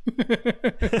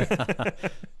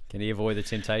 Can he avoid the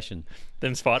temptation?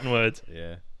 Them's fighting words.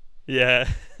 Yeah. Yeah.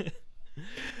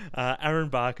 Aaron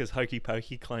Barker's Hokey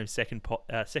Pokey claimed second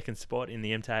spot in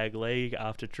the MTAG League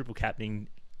after triple captaining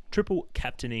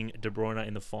De Bruyne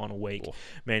in the final week,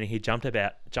 meaning he jumped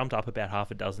up about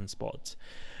half a dozen spots.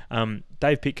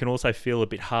 Dave Pitt can also feel a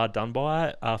bit hard done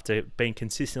by after being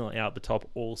consistently out the top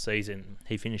all season.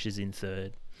 He finishes in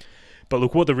third. But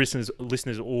look, what the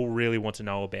listeners all really want to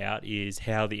know about is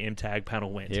how the MTAG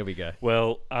panel went. Here we go.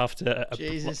 Well, after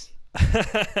Jesus.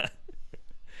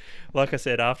 Like I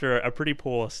said, after a pretty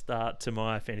poor start to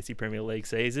my Fantasy Premier League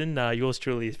season, yours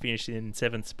truly has finished in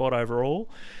 7th spot overall.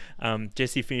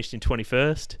 Jesse finished in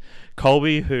 21st.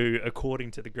 Colby, who,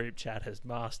 according to the group chat, has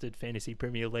mastered Fantasy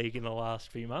Premier League in the last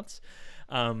few months,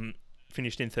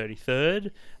 finished in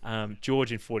 33rd.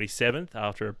 George in 47th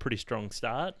after a pretty strong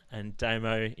start. And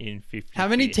Damo in 50th. How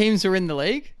many teams are in the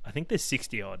league? I think there's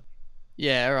 60 odd.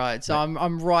 Yeah, right. So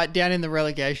I'm right down in the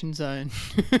relegation zone.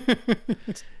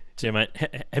 So, mate,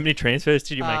 how many transfers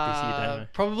did you make this year, Damo?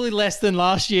 Probably less than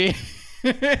last year.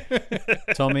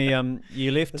 Tommy,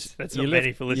 you left That's you not left,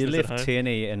 many for you listeners at left home.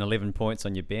 Tierney and 11 points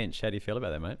on your bench. How do you feel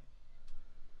about that, mate?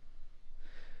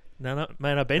 No,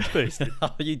 mate, I bench boosted.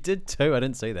 Oh, you did too. I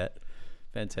didn't see that.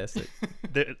 Fantastic.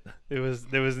 There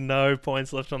was no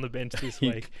points left on the bench this You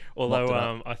week. locked it Although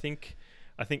up.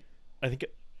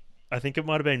 I think it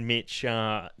might have been Mitch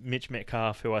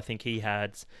Metcalf, who I think he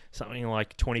had something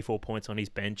like 24 points on his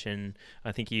bench, and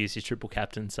I think he used his triple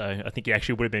captain. So I think he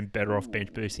actually would have been better off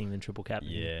bench boosting than triple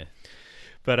captain. Yeah.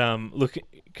 But look,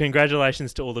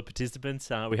 congratulations to all the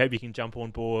participants. We hope you can jump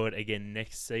on board again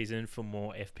next season for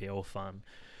more FPL fun.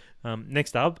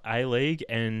 Next up, A-League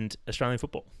and Australian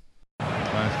football.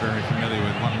 Both very familiar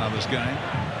with one another's game.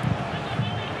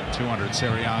 200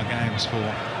 Serie A games for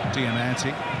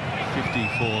Diamante, 50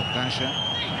 for Basha.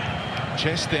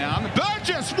 Chest down.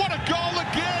 Burgess, what a goal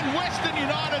again! Western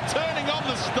United turning on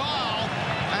the style.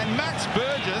 And Max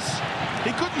Burgess,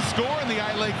 he couldn't score in the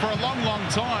A-League for a long, long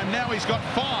time. Now he's got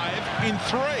 5 in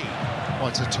 3. Oh,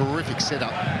 it's a terrific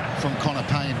setup from Connor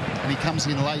Payne. And he comes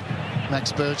in late.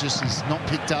 Max Burgess, he's not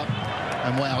picked up.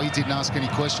 And wow, he didn't ask any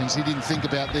questions. He didn't think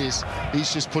about this.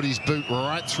 He's just put his boot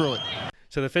right through it.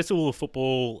 So the Festival of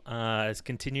Football has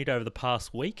continued over the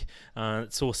past week.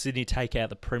 It saw Sydney take out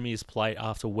the Premier's plate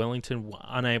after Wellington were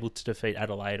unable to defeat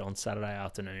Adelaide on Saturday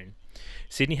afternoon.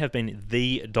 Sydney have been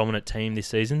the dominant team this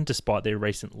season, despite their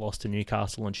recent loss to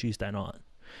Newcastle on Tuesday night.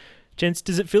 Gents,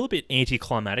 does it feel a bit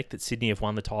anticlimactic that Sydney have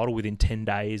won the title within 10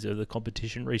 days of the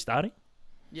competition restarting?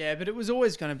 Yeah, but it was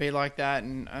always going to be like that,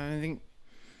 and I think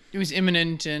it was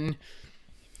imminent, and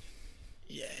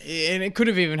and it could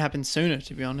have even happened sooner,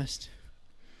 to be honest.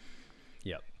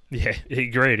 Yep. Yeah,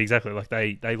 agreed, exactly. Like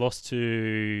they lost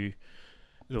to,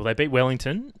 well, they beat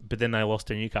Wellington, but then they lost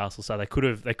to Newcastle, so they could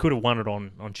have won it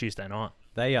on Tuesday night.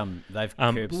 They've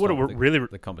curbed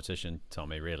the competition,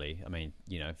 Tommy. Really, I mean,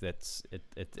 that's it.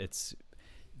 It's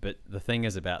but the thing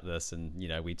is about this, and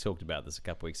we talked about this a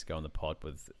couple weeks ago on the pod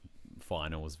with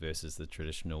finals versus the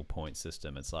traditional point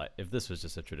system. It's like if this was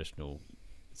just a traditional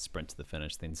sprint to the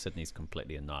finish, then Sydney's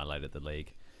completely annihilated the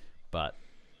league. But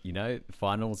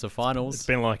finals are finals. It's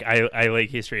been like A-League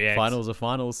history. Finals are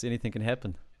finals. Anything can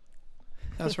happen.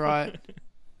 That's right.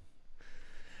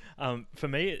 For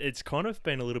me, it's kind of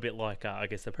been a little bit like, I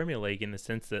guess, the Premier League, in the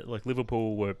sense that like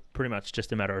Liverpool were pretty much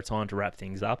just a matter of time to wrap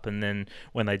things up, and then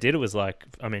when they did, it was like,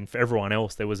 I mean, for everyone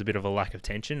else, there was a bit of a lack of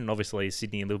tension, and obviously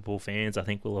Sydney and Liverpool fans, I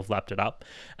think, will have lapped it up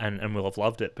and will have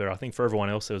loved it, but I think for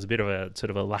everyone else, there was a bit of a sort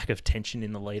of a lack of tension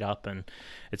in the lead up, and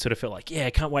it sort of felt like, yeah,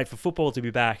 I can't wait for football to be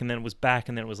back, and then it was back,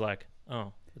 and then it was like,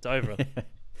 oh, it's over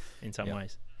in some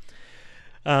ways.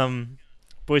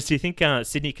 Boys, do you think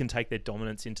Sydney can take their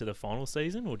dominance into the final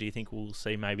season, or do you think we'll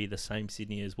see maybe the same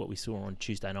Sydney as what we saw on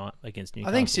Tuesday night against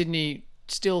Newcastle? I think Sydney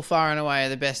still far and away are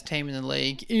the best team in the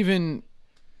league, even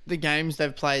the games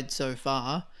they've played so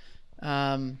far.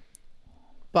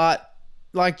 But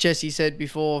like Jesse said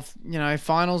before,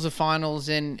 finals are finals,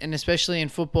 and especially in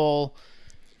football,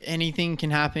 anything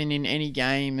can happen in any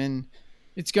game, and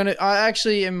I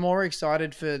actually am more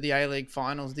excited for the A-League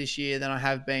finals this year than I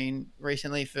have been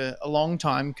recently for a long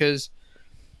time, because,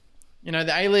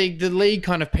 the league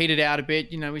kind of petered out a bit.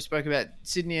 We spoke about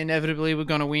Sydney inevitably were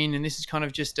going to win, and this is kind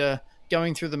of just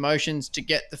going through the motions to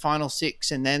get the final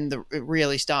six, and then it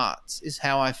really starts, is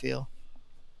how I feel.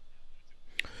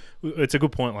 It's a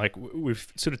good point. Like, we've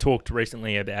sort of talked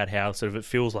recently about how sort of it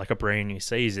feels like a brand new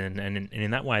season, and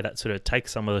in that way, that sort of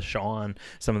takes some of the shine,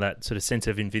 some of that sort of sense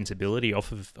of invincibility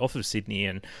off of Sydney,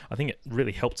 and I think it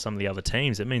really helped some of the other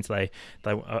teams. It means I've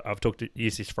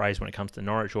used this phrase when it comes to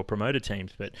Norwich or promoted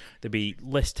teams, but there'll be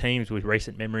less teams with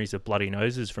recent memories of bloody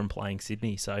noses from playing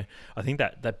Sydney. So I think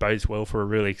that bodes well for a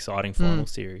really exciting final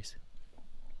series.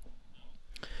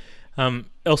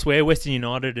 Elsewhere, Western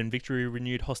United and Victory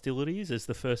renewed hostilities as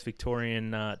the first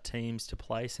Victorian teams to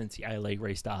play since the A-League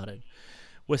restarted.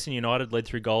 Western United led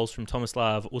through goals from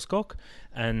Tomislav Uskok,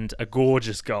 and a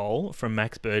gorgeous goal from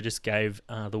Max Burgess gave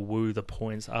the Woo the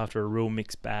points after a real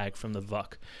mixed bag from the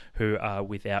VUC, who are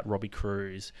without Robbie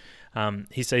Cruz.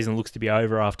 His season looks to be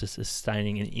over after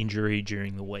sustaining an injury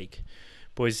during the week.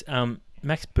 Boys,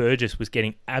 Max Burgess was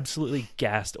getting absolutely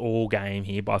gassed all game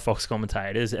here by Fox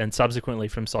commentators and subsequently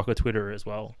from soccer Twitter as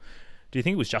well. Do you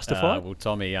think it was justified? Well,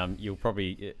 Tommy, you'll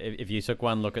probably, if you took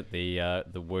one look at the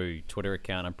Woo Twitter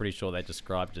account, I'm pretty sure they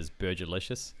described it as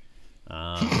Burgelicious.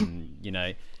 Do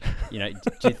you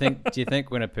think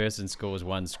when a person scores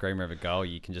one screamer of a goal,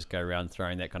 you can just go around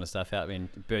throwing that kind of stuff out? I mean,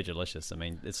 Burgelicious. I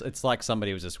mean, it's like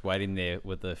somebody was just waiting there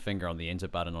with the finger on the enter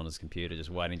button on his computer,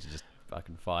 just waiting to just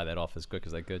fucking fire that off as quick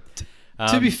as they could.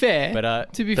 To be fair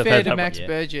to Max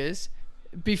Burgess,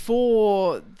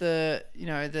 before the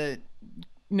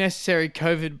necessary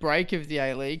COVID break of the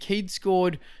A-League, he'd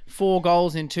scored 4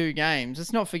 goals in 2 games.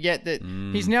 Let's not forget that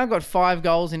he's now got 5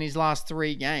 goals in his last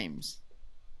 3 games.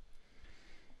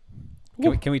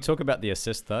 Can we talk about the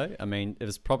assist though? I mean, it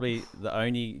was probably the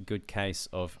only good case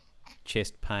of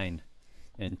chest pain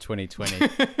in 2020.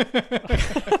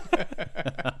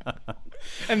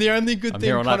 And the only good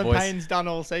thing Connor Payne's done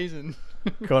all season.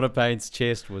 Connor Payne's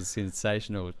chest was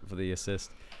sensational for the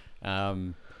assist.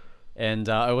 And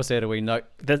I also had a note.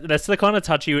 That's the kind of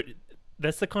touch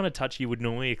you would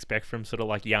normally expect from sort of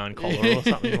like Jan Koller or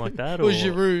something like that. Or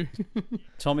Giroud.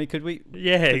 Tommy, could we...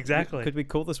 Yeah, exactly. Could we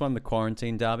call this one the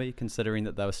quarantine derby, considering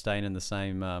that they were staying in the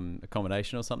same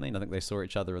accommodation or something? I think they saw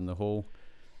each other in the hall,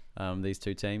 these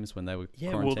two teams, when they were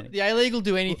quarantining. Well, the A-League will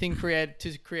do anything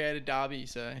to create a derby,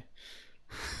 so...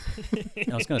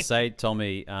 I was going to say,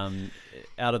 Tommy,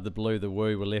 out of the blue, the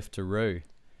Woo were left to rue.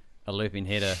 A looping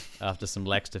header after some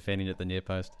lax defending at the near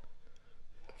post.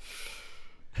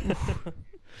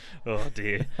 Oh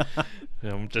dear.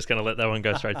 I'm just going to let that one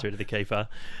go straight through to the keeper.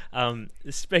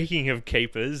 Speaking of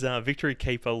keepers, Victory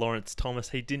keeper Lawrence Thomas,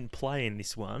 he didn't play in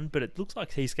this one, but it looks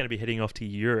like he's going to be heading off to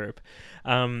Europe.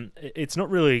 It's not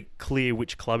really clear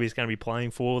which club he's going to be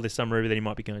playing for. There's some rumour that he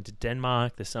might be going to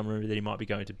Denmark. There's some rumour that he might be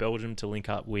going to Belgium to link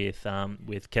up with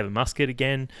Kevin Muscat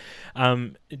again.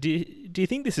 Do you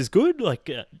think this is good? Like,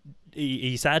 are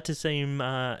you sad to see him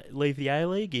leave the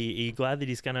A-League? Are you glad that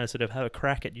he's going to sort of have a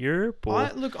crack at Europe? Or...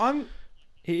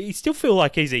 He still feel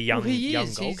like he's a young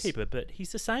goalkeeper, but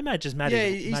he's the same age as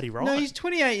Matty Wright. No, he's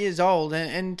 28 years old,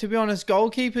 and to be honest,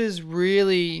 goalkeepers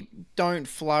really don't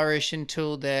flourish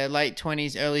until their late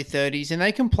 20s, early 30s, and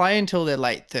they can play until their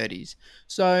late 30s.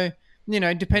 So,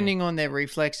 depending on their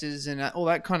reflexes and all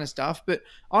that kind of stuff. But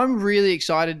I'm really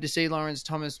excited to see Lawrence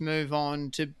Thomas move on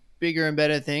to bigger and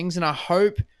better things, and I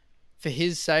hope for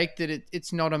his sake that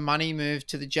it's not a money move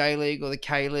to the J-League or the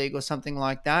K-League or something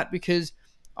like that, because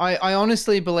I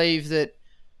honestly believe that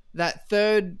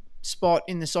third spot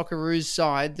in the Socceroos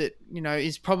side that,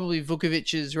 is probably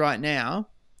Vukovic's right now,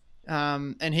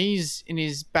 and he's in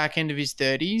his back end of his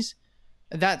 30s,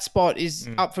 that spot is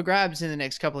up for grabs in the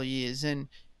next couple of years. And,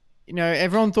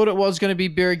 everyone thought it was going to be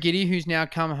Birighitti, who's now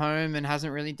come home and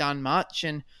hasn't really done much.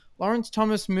 And Lawrence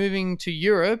Thomas moving to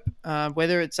Europe,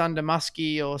 whether it's under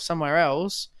Muskie or somewhere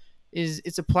else,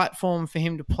 it's a platform for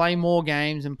him to play more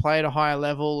games and play at a higher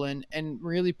level and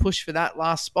really push for that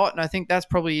last spot. And I think that's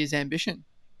probably his ambition.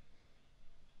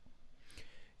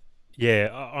 Yeah,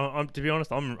 I'm to be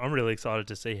honest, I'm really excited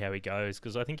to see how he goes,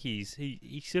 because I think he's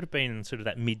sort of been in sort of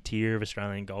that mid tier of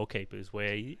Australian goalkeepers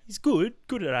where he's good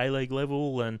at A-League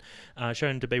level and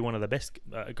shown to be one of the best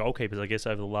goalkeepers, I guess,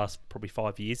 over the last probably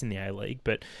 5 years in the A-League.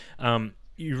 But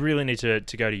you really need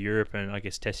to go to Europe and, I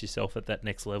guess, test yourself at that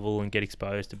next level and get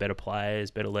exposed to better players,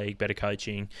 better league, better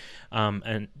coaching,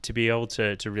 and to be able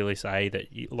to really say that,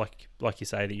 like you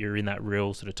say, that you're in that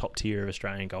real sort of top tier of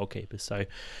Australian goalkeepers. So,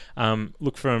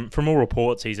 look, from all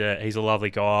reports, he's a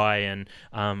lovely guy, and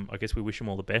I guess we wish him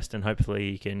all the best, and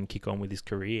hopefully he can kick on with his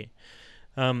career.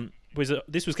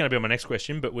 This was going to be my next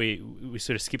question, but we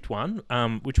sort of skipped one,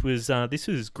 which was this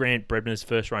was Grant Brebner's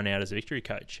first run out as a Victory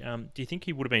coach. Do you think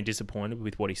he would have been disappointed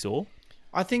with what he saw?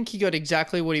 I think he got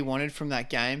exactly what he wanted from that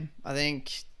game. I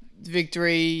think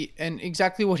Victory, and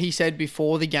exactly what he said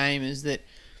before the game, is that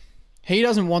he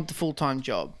doesn't want the full-time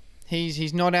job.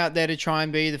 He's not out there to try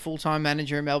and be the full-time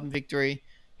manager of Melbourne Victory.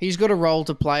 He's got a role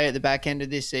to play at the back end of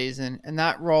this season, and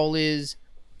that role is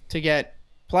to get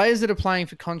players that are playing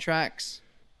for contracts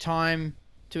time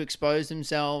to expose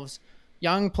themselves,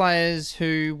 young players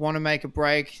who want to make a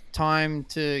break, time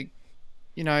to,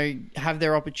 have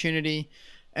their opportunity,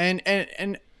 and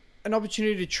an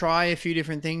opportunity to try a few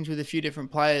different things with a few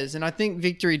different players. And I think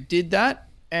Victory did that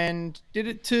and did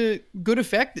it to good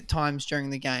effect at times during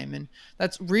the game. And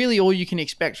that's really all you can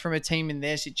expect from a team in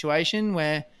their situation,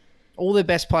 where all their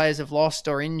best players have lost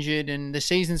or injured and the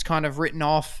season's kind of written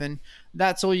off, and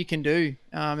that's all you can do.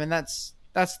 And that's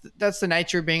the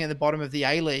nature of being at the bottom of the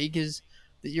A-League, is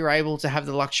that you're able to have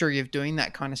the luxury of doing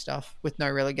that kind of stuff with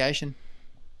no relegation.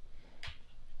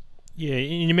 Yeah,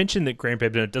 and you mentioned that Grant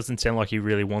Brebner doesn't sound like he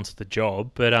really wants the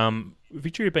job, but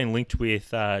Victory have been linked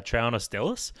with Trauner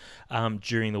Stellis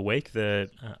during the week. And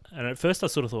at first I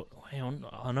sort of thought, hang on,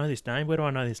 I know this name. Where do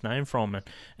I know this name from?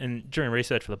 And during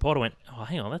research for the pod, I went, oh,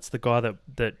 hang on, that's the guy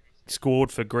that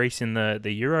scored for Greece in the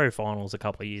Euro finals a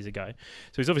couple of years ago.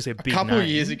 So he's obviously a big name. A couple of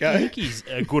years ago. I think he's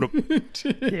a good...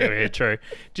 yeah, true.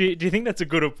 Do you think that's a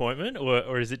good appointment,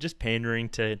 or is it just pandering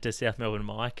to South Melbourne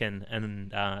Mike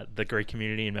and the Greek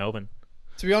community in Melbourne?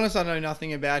 To be honest, I know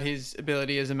nothing about his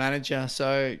ability as a manager,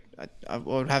 so I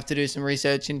would have to do some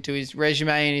research into his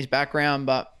resume and his background,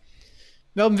 but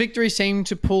Melbourne Victory seem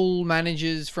to pull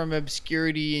managers from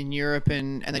obscurity in Europe,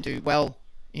 and they do well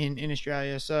in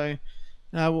Australia. So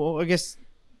I guess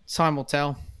time will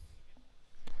tell.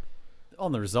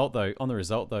 On the result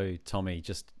though, Tommy,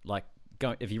 just like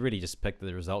if you really just pick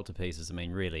the result to pieces, I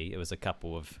mean, really, it was a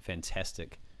couple of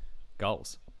fantastic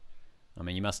goals. I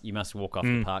mean, you must walk off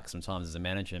the park sometimes as a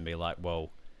manager and be like,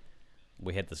 well,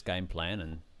 we had this game plan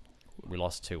and we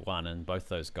lost 2-1, and both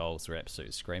those goals were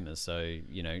absolute screamers. So,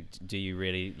 do you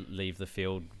really leave the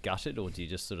field gutted, or do you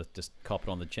just sort of just cop it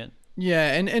on the chin?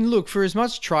 Yeah, and look, for as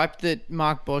much tripe that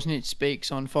Mark Bosnich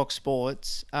speaks on Fox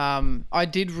Sports, I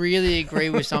did really agree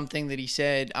with something that he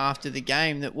said after the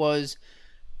game. That was,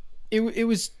 it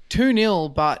was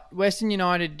 2-0, but Western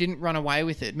United didn't run away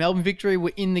with it. Melbourne Victory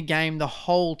were in the game the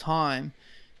whole time,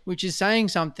 which is saying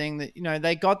something that,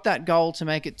 they got that goal to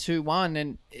make it 2-1,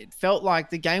 and it felt like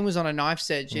the game was on a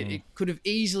knife's edge. It could have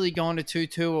easily gone to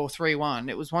 2-2 or 3-1.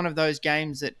 It was one of those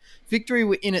games that Victory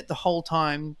were in it the whole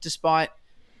time, despite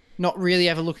not really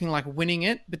ever looking like winning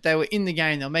it, but they were in the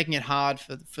game. They were making it hard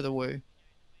for the Woo.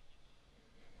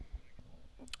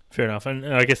 Fair enough, and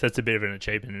I guess that's a bit of an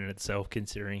achievement in itself,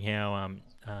 considering how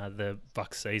the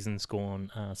Bucks season's gone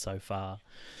so far.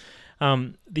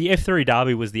 The F3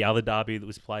 derby was the other derby that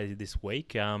was played this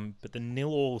week, but the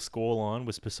 0-0 scoreline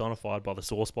was personified by the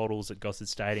sauce bottles at Gosford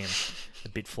Stadium, a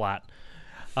bit flat,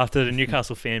 after the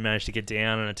Newcastle fan managed to get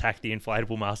down and attack the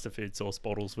inflatable Masterfood sauce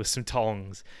bottles with some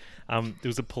tongs. There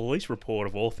was a police report,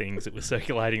 of all things, that was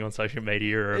circulating on social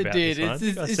media about this one.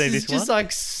 It's just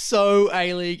like so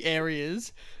A-League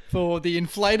areas for the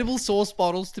inflatable sauce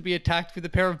bottles to be attacked with a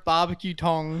pair of barbecue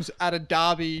tongs at a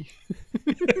derby.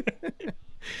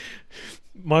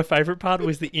 My favourite part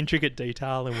was the intricate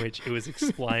detail in which it was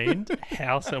explained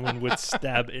how someone would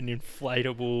stab an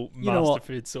inflatable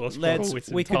Masterfood sauce bottle with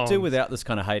some we tongs. could do without this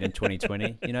kind of hate in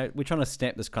 2020. We're trying to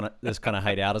stamp this kind of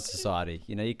hate out of society.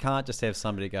 You can't just have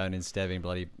somebody going and stabbing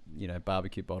bloody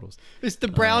barbecue bottles. It's the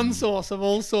brown sauce of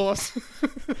all sauce.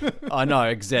 I know,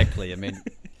 exactly. I mean,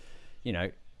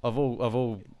 of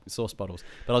all sauce bottles.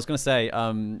 But I was going to say,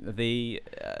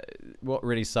 what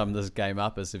really summed this game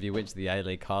up is if you went to the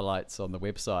A-League highlights on the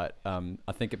website,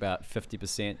 I think about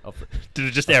 50% of did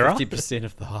it just error? 50%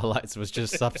 of the highlights was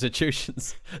just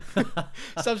substitutions.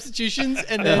 Substitutions,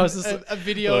 and then a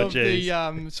video of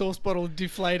the sauce bottle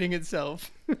deflating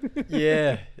itself.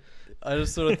 Yeah. I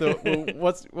just sort of thought,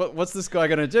 well, what's this guy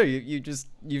going to do?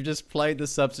 You've just played the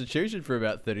substitution for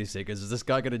about 30 seconds. Is this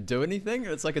guy going to do anything?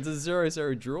 It's like it's a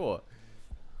 0-0 draw.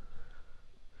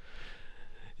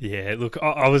 Yeah, look,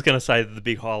 I was going to say that the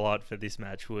big highlight for this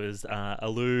match was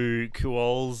Alou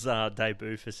Kuol's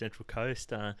debut for Central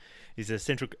Coast. He's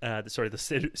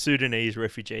the Sudanese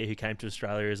refugee who came to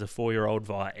Australia as a 4-year-old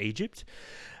via Egypt.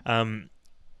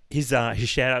 His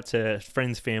shout out to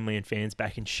friends, family, and fans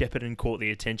back in Shepparton caught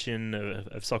the attention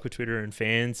of soccer Twitter and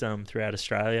fans throughout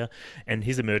Australia, and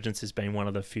his emergence has been one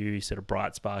of the few sort of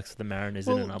bright sparks of the Mariners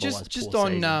in an otherwise just poor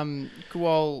on season.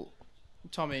 Kuol,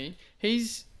 Tommy, he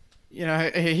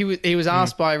was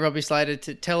asked by Robbie Slater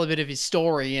to tell a bit of his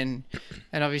story, and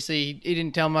obviously he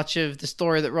didn't tell much of the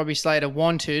story that Robbie Slater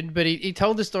wanted, but he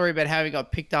told the story about how he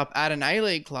got picked up at an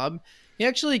A-League club. He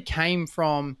actually came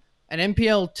from an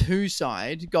NPL 2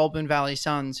 side, Goulburn Valley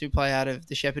Suns, who play out of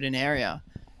the Shepparton area.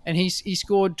 And he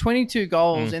scored 22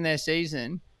 goals in their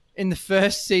season, in the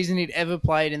first season he'd ever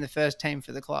played in the first team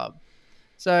for the club.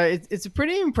 So it's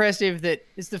pretty impressive that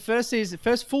it's the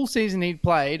first full season he'd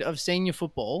played of senior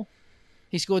football.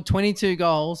 He scored 22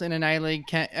 goals, and an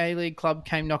A-League club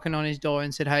came knocking on his door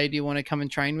and said, "Hey, do you want to come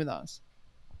and train with us?"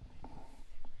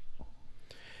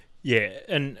 Yeah,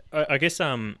 and I guess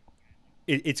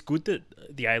it's good that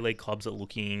the A-League clubs are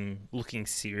looking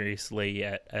seriously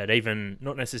at even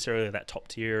not necessarily that top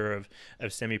tier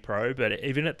of semi-pro, but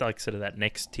even at like sort of that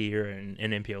next tier in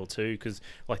NPL 2, because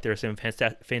like there are some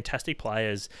fantastic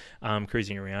players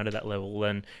cruising around at that level,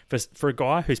 and for a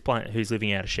guy who's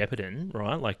living out of Shepparton,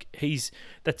 right? Like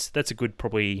that's a good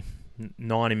probably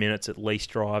 90 minutes at least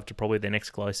drive to probably the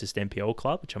next closest NPL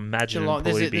club, which I imagine Geelong.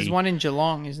 There's one in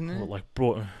Geelong, isn't there?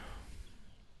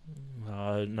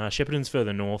 No, Shepparton's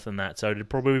further north than that, so it'd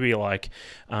probably be like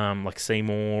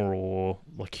Seymour or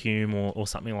like Hume or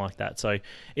something like that. So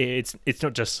it's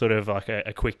not just sort of like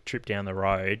a quick trip down the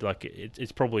road. Like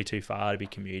it's probably too far to be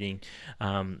commuting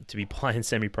to be playing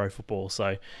semi-pro football.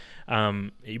 So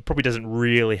he probably doesn't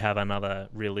really have another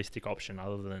realistic option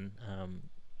other than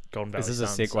Golden Valley. This is a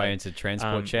segue into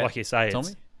transport chat, like you say,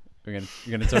 Tommy. You're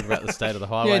going to talk about the state of the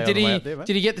highway. Yeah,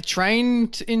 did he get the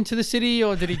train into the city,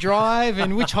 or did he drive?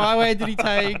 And which highway did he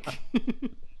take?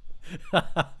 Well,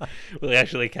 he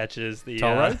actually catches the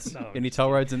toll roads. No, any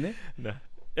toll roads in there? No.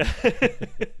 You'd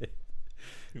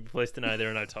be pleased to know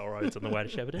there are no toll roads on the way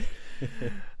to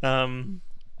Shepparton.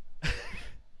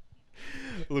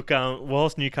 Look,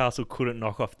 whilst Newcastle couldn't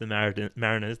knock off the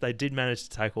Mariners, they did manage to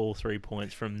take all 3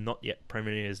 points from not yet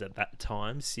premiers at that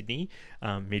time, Sydney,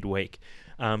 midweek.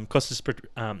 Kostas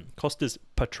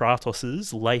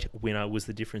Patratos' late winner was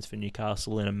the difference for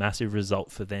Newcastle and a massive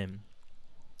result for them.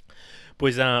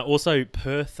 Boys, also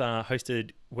Perth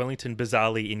hosted Wellington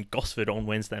bizarrely in Gosford on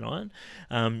Wednesday night.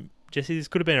 Jesse, this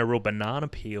could have been a real banana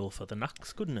peel for the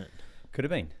Knucks, couldn't it? Could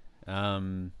have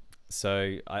been.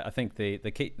 So I think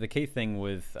the key thing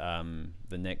with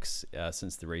the Knicks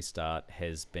since the restart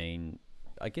has been,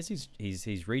 I guess he's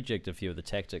rejigged a few of the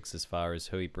tactics as far as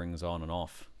who he brings on and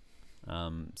off.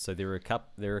 So there are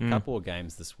a couple of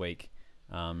games this week.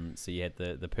 So you had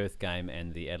the Perth game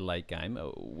and the Adelaide game.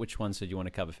 Which ones did you want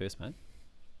to cover first, mate?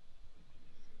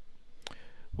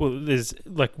 Well, there's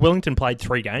like Wellington played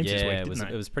 3 games this week, didn't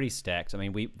they? It was pretty stacked. I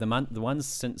mean, the ones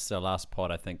since the last pod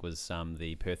I think was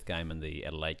the Perth game and the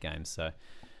Adelaide game. So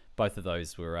both of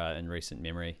those were in recent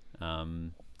memory.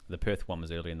 The Perth one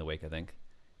was early in the week, I think.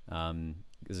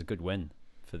 It was a good win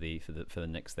for the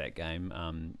Knicks that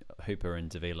game. Hooper and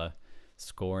Davila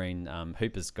scoring.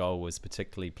 Hooper's goal was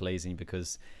particularly pleasing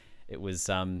because it was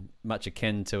much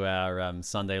akin to our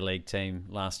Sunday League team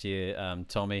last year.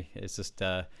 Tommy, it's just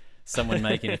someone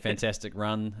making a fantastic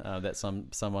run. That's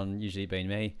someone usually being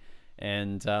me,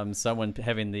 and someone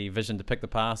having the vision to pick the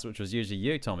pass, which was usually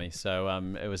you, Tommy. So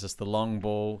it was just the long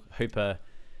ball. Hooper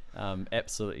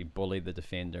absolutely bullied the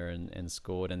defender and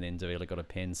scored, and then Davila got a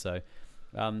pen. So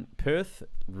Perth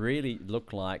really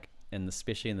looked like, and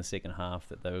especially in the second half,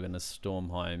 that they were going to storm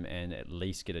home and at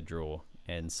least get a draw.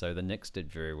 And so the Knicks did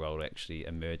very well to actually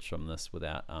emerge from this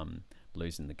without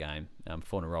losing the game.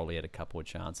 Fornaroli had a couple of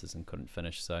chances and couldn't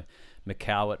finish. So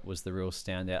McCowart was the real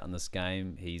standout in this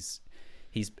game. He's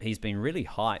been really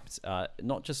hyped,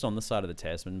 not just on this side of the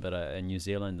Tasman, but in New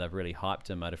Zealand they've really hyped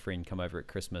him. I had a friend come over at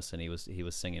Christmas and he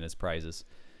was singing his praises.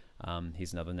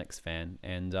 He's another Knicks fan,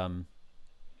 and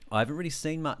I haven't really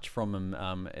seen much from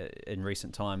him in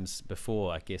recent times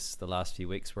before, I guess, the last few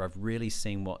weeks where I've really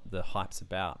seen what the hype's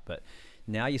about. But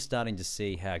now you're starting to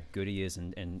see how good he is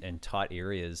in tight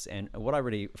areas. And what I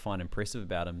really find impressive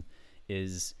about him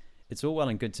is it's all well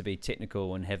and good to be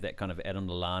technical and have that kind of Adam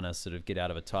Lallana sort of get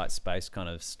out of a tight space kind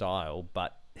of style,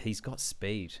 but he's got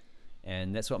speed.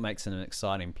 And that's what makes him an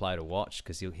exciting player to watch,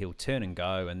 because he'll turn and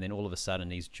go, and then all of a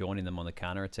sudden he's joining them on the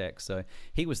counter-attack. So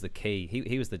he was the key.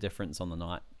 He was the difference on the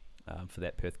night for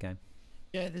that Perth game.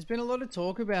 Yeah, there's been a lot of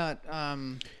talk about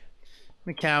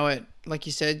McCowart, like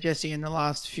you said, Jesse, in the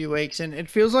last few weeks, and it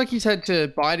feels like he's had to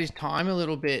bide his time a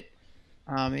little bit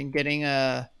in getting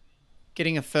a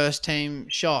first team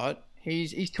shot.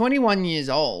 He's 21 years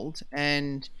old,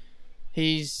 and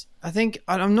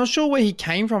I'm not sure where he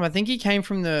came from. I think he came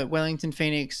from the Wellington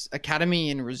Phoenix Academy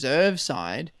and Reserve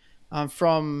side,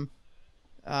 from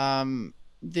the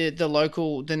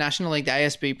National League, the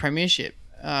ASB Premiership,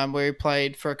 where he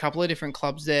played for a couple of different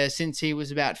clubs there since he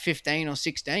was about 15 or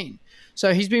 16.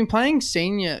 So he's been playing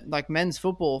senior, like men's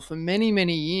football, for many,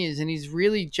 many years, and he's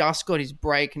really just got his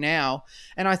break now.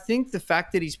 And I think the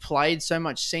fact that he's played so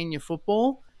much senior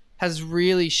football has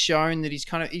really shown that he's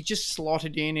just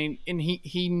slotted in, and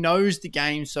he knows the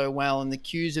game so well and the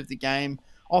cues of the game.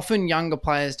 Often younger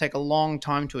players take a long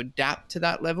time to adapt to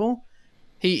that level.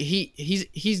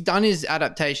 He's done his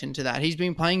adaptation to that. He's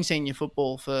been playing senior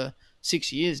football for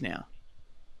 6 years now,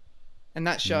 and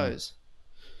that shows.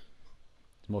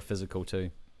 It's more physical too.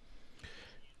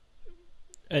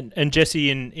 And Jesse,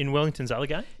 in Wellington's other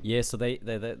game? Yeah, so they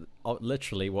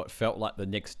literally what felt like the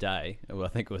next day, well, I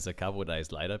think it was a couple of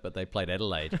days later, but they played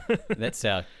Adelaide. That's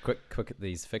how quick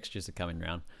these fixtures are coming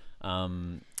around.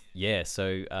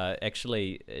 So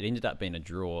actually it ended up being a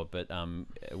draw, but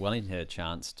Wellington had a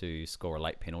chance to score a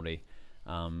late penalty,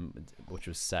 which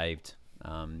was saved.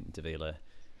 Davila,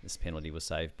 this penalty was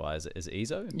saved by, is it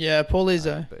Izzo? Yeah, Paul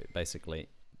Izzo. Basically,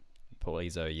 Paul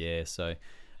Izzo, yeah. So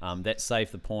that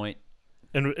saved the point.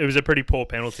 And it was a pretty poor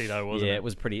penalty, though, wasn't it? Yeah, it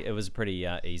was a pretty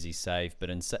easy save. But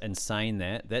in saying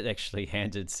that actually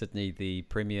handed Sydney the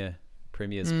Premier's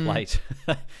plate.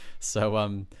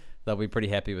 So they'll be pretty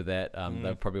happy with that.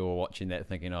 They probably were watching that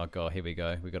thinking, oh, God, here we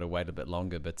go. We've got to wait a bit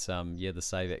longer. But, the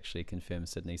save actually confirmed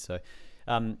Sydney. So,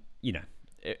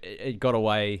 it got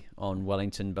away on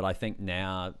Wellington. But I think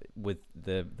now with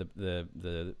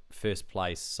the first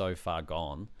place so far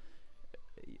gone,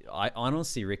 I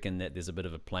honestly reckon that there's a bit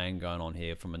of a plan going on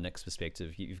here from a Knicks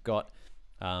perspective. You've got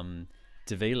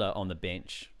Davila on the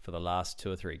bench for the last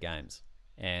 2 or 3 games.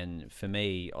 And for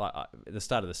me, at the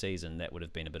start of the season, that would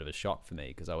have been a bit of a shock for me,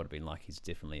 because I would have been like, he's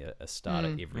definitely a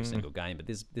starter every single game. But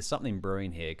there's something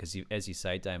brewing here, because as you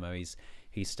say, Damo,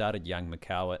 he started young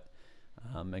McCowart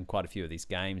in quite a few of these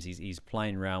games. He's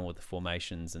playing around with the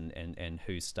formations and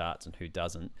who starts and who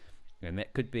doesn't. And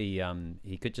that could be,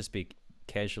 he could just be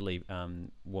casually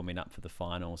warming up for the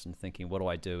finals and thinking, what do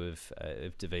I do if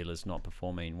Davila's not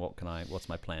performing? What's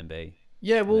my plan B?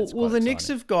 Yeah, well, the Knicks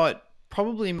have got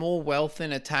probably more wealth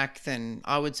in attack than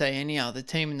I would say any other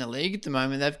team in the league at the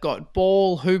moment. They've got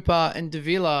Ball, Hooper, and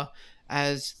Davila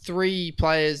as 3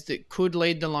 players that could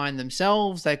lead the line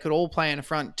themselves. They could all play in a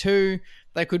front 2.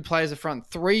 They could play as a front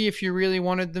 3 if you really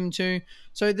wanted them to.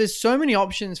 So there's so many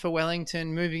options for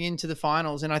Wellington moving into the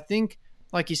finals, and I think,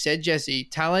 like you said, Jesse,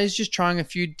 Tale's just trying a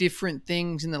few different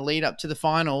things in the lead up to the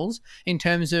finals in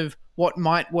terms of what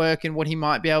might work and what he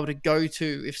might be able to go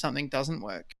to if something doesn't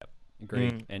work.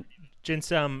 Agreed. And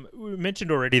gents, we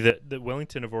mentioned already that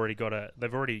Wellington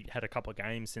they've already had a couple of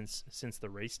games since the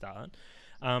restart.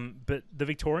 But the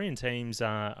Victorian teams,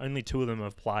 only 2 of them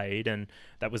have played, and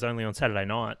that was only on Saturday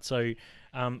night. So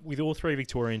with all 3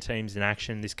 Victorian teams in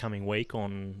action this coming week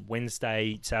on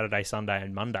Wednesday, Saturday, Sunday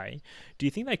and Monday, do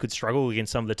you think they could struggle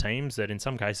against some of the teams that in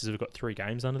some cases have got 3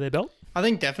 games under their belt? I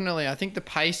think definitely. I think the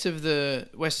pace of the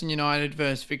Western United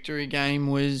versus Victory game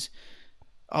was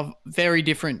very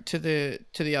different to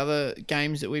the other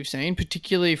games that we've seen,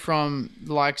 particularly from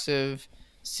the likes of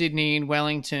Sydney and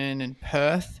Wellington and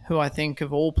Perth, who I think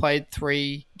have all played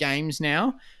 3 games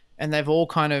now, and they've all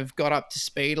kind of got up to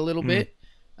speed a little bit.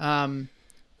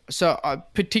 So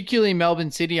particularly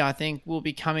Melbourne City, I think, will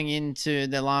be coming into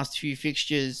their last few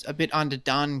fixtures a bit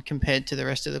underdone compared to the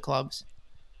rest of the clubs.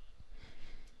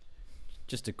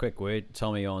 Just a quick word,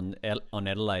 Tommy, on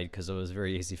Adelaide, because it was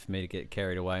very easy for me to get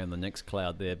carried away on the next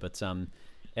cloud there. But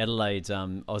Adelaide,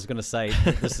 I was going to say,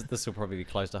 this will probably be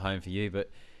close to home for you, but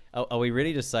are we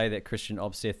ready to say that Christian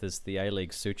Obseth is the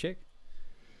A-League Souček?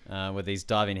 with these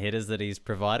diving headers that he's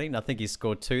providing. I think he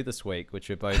scored 2 this week, which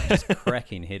were both just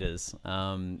cracking headers.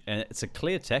 And it's a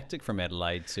clear tactic from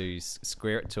Adelaide to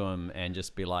square it to him and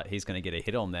just be like, he's going to get a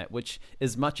hit on that, which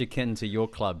is much akin to your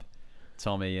club,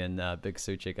 Tommy, and Big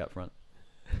Souček up front.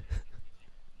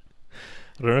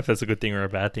 I don't know if that's a good thing or a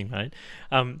bad thing, mate.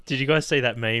 Did you guys see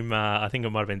that meme? I think it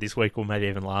might have been this week or maybe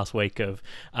even last week of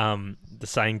the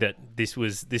saying that this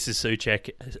is Souček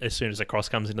as soon as a cross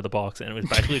comes into the box, and it was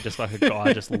basically just like a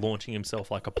guy just launching himself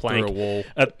like a plank through a wall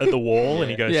at the wall, and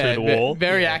he goes through the wall.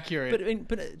 Very accurate.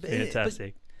 But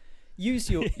Fantastic. Use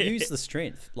the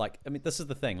strength. Like, I mean, this is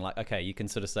the thing. Like, okay, you can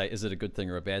sort of say, is it a good thing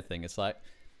or a bad thing? It's like,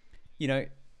 you know,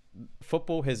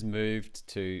 football has moved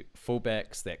to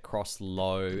fullbacks that cross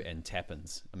low and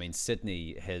tap-ins. I mean,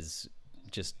 Sydney has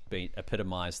just been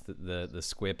epitomised the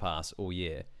square pass all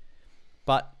year.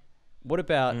 But what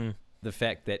about the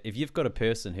fact that if you've got a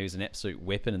person who's an absolute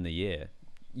weapon in the air,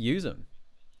 use him?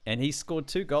 And he scored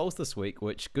 2 goals this week,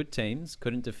 which good teams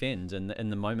couldn't defend. And in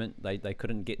the moment, they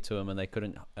couldn't get to him and they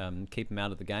couldn't keep him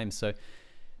out of the game. So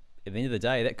at the end of the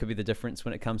day, that could be the difference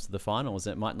when it comes to the finals.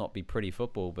 It might not be pretty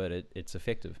football, but it's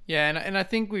effective. Yeah, and I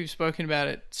think we've spoken about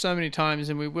it so many times,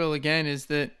 and we will again, is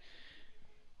that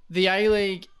the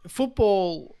A-League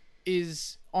football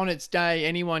is on its day,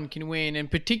 anyone can win, and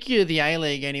particularly the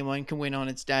A-League, anyone can win on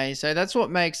its day. So that's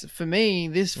what makes, for me,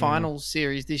 this finals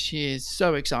series this year is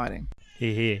so exciting.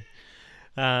 Here.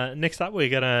 Next up, we're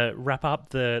going to wrap up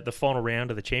the final round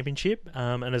of the championship,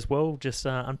 and as well just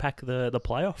unpack the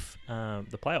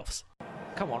playoffs.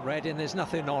 Come on, Redding, there's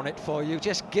nothing on it for you.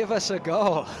 Just give us a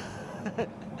goal.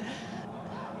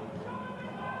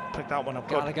 Pick that one up.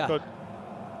 Gallagher. Good.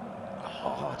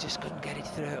 Oh, just couldn't get it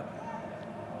through.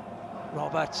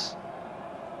 Roberts.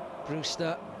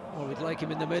 Brewster. Well, we'd like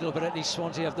him in the middle, but at least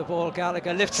Swansea have the ball.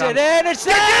 Gallagher lifts it in. It's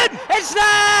there! It's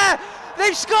there!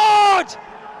 They've scored!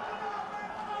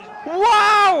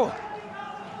 Wow!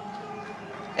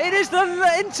 It is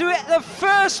the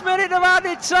first minute of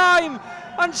added time,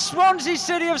 and Swansea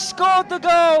City have scored the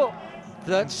goal.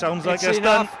 That sounds like it's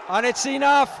enough, and it's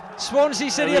enough.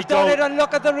 Swansea City have done it, and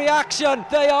look at the reaction.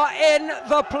 They are in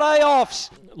the playoffs.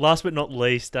 Last but not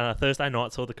least, Thursday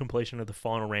night saw the completion of the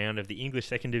final round of the English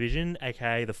Second Division,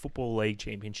 aka the Football League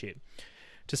Championship.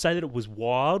 To say that it was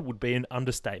wild would be an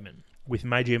understatement, with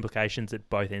major implications at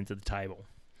both ends of the table.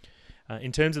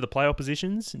 In terms of the playoff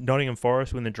positions, Nottingham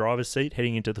Forest were in the driver's seat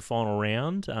heading into the final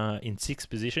round in 6th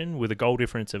position with a goal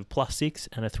difference of +6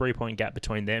 and a 3-point gap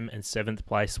between them and 7th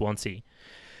place Swansea.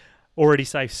 Already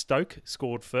safe Stoke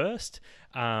scored first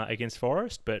against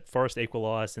Forest, but Forest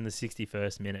equalised in the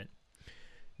 61st minute.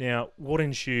 Now, what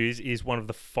ensues is one of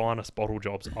the finest bottle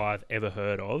jobs I've ever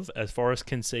heard of, as Forest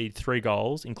concede 3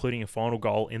 goals, including a final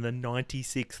goal in the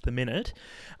 96th minute,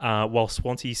 while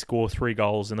Swansea score 3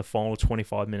 goals in the final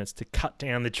 25 minutes to cut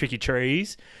down the tricky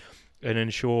trees and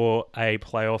ensure a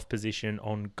playoff position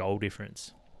on goal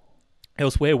difference.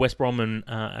 Elsewhere, West Brom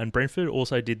and Brentford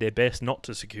also did their best not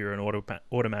to secure an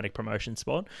automatic promotion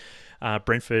spot.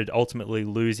 Brentford ultimately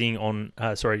losing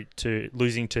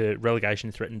to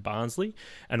relegation-threatened Barnsley,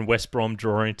 and West Brom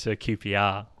drawing to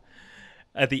QPR.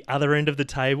 At the other end of the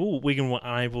table, Wigan were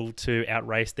unable to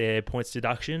outrace their points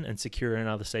deduction and secure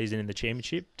another season in the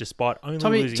championship, despite only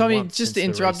losing Tommy, once just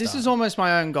since to interrupt, the this restart. is almost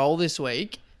my own goal this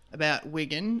week about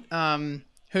Wigan.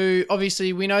 Who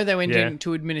obviously we know they went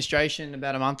into administration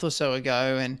about a month or so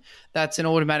ago, and that's an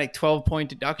automatic 12-point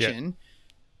deduction.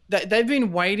 They've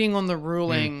been waiting on the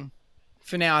ruling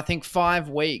for now, I think 5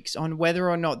 weeks, on whether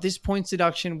or not this points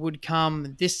deduction would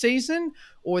come this season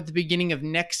or at the beginning of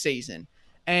next season.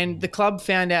 And the club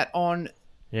found out on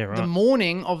the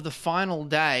morning of the final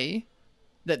day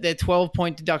that their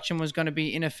 12-point deduction was going to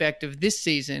be ineffective this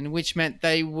season, which meant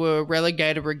they were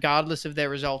relegated regardless of their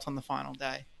result on the final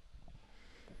day.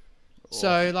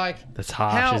 So, like, that's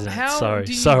harsh, isn't it? How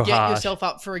do you get yourself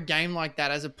up for a game like that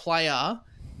as a player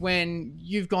when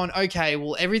you've gone, okay,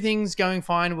 well, everything's going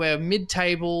fine, we're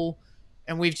mid-table,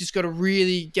 and we've just got to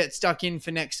really get stuck in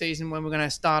for next season when we're going to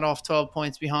start off 12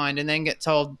 points behind and then get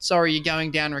told, sorry, you're going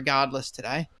down regardless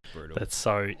today? Brutal. That's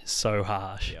so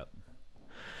harsh. Yep.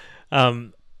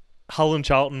 Hull and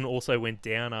Charlton also went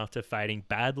down after fading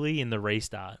badly in the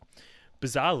restart.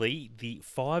 Bizarrely, the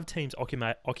 5 teams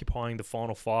occupying the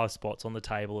final 5 spots on the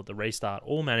table at the restart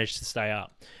all managed to stay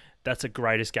up. That's a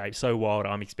great escape. So wild,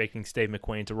 I'm expecting Steve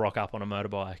McQueen to rock up on a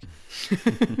motorbike.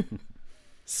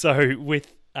 So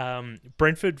with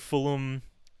Brentford, Fulham,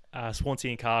 Swansea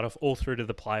and Cardiff all through to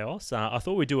the playoffs, I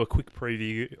thought we'd do a quick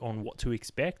preview on what to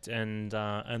expect, and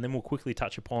then we'll quickly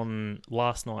touch upon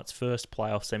last night's first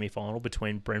playoff semi-final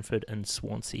between Brentford and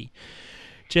Swansea.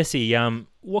 Jesse,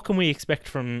 what can we expect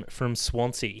from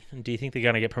Swansea? Do you think they're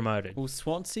going to get promoted? Well,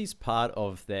 Swansea's part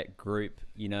of that group.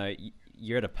 You know,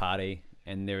 you're at a party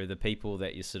and there are the people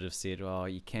that you sort of said, oh,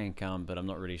 you can come, but I'm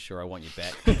not really sure I want you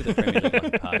back. Think of the Premier League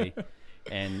like a party.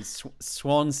 And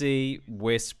Swansea,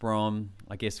 West Brom,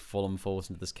 I guess Fulham falls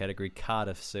into this category.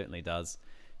 Cardiff certainly does.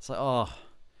 It's like, oh,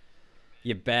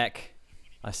 you're back.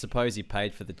 I suppose you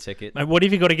paid for the ticket. Mate, what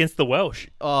have you got against the Welsh?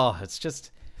 Oh, it's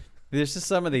just... There's just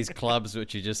some of these clubs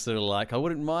which are just sort of like, I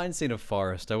wouldn't mind seeing a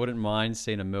Forest. I wouldn't mind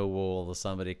seeing a Millwall or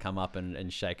somebody come up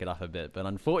and shake it up a bit. But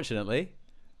unfortunately,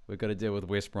 we've got to deal with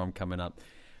West Brom coming up.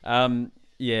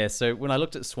 Yeah, so when I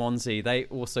looked at Swansea, they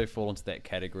also fall into that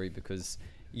category because,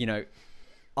 you know,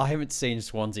 I haven't seen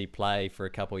Swansea play for a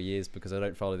couple of years because I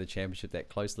don't follow the Championship that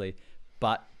closely.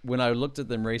 But when I looked at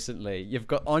them recently, you've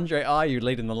got Andre Ayew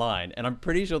leading the line. And I'm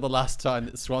pretty sure the last time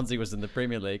that Swansea was in the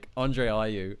Premier League, Andre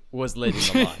Ayew was leading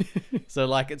the line. So,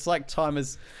 like, it's like time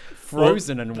is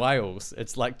frozen in Wales.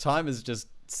 It's like time has just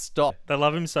stopped. They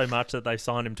love him so much that they've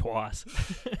signed him twice.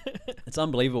 It's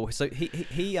unbelievable. So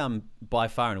he by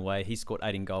far and away, he scored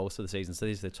 18 goals for the season. So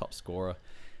he's their top scorer.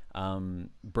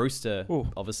 Brewster,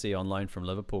 obviously on loan from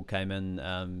Liverpool, came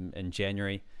in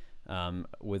January.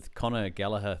 With Conor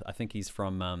Gallagher, I think he's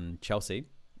from Chelsea,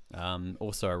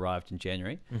 also arrived in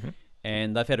January,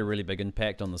 and they've had a really big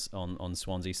impact on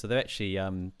Swansea. So they've actually,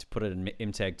 to put it in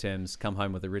MTAG terms, come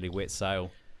home with a really wet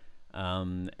sail,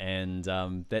 and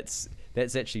that's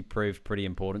actually proved pretty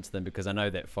important to them because I know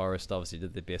that Forest obviously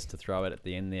did their best to throw it at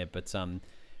the end there, but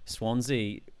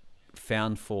Swansea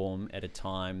found form at a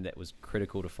time that was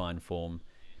critical to find form.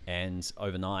 And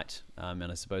overnight, and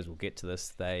I suppose we'll get to this,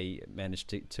 they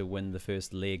managed to win the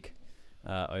first leg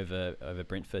over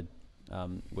Brentford,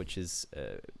 which is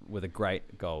with a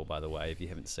great goal, by the way. If you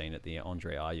haven't seen it, the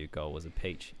Andre Ayew goal was a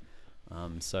peach.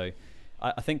 So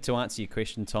I think to answer your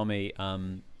question, Tommy,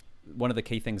 one of the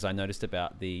key things I noticed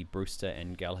about the Brewster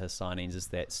and Gallagher signings is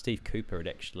that Steve Cooper had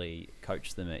actually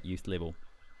coached them at youth level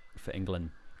for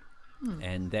England.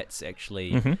 And that's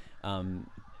actually...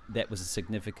 that was a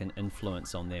significant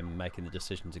influence on them making the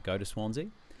decision to go to Swansea.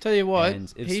 Tell you what,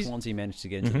 and if Swansea managed to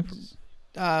get into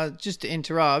just to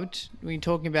interrupt, when you're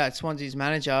talking about Swansea's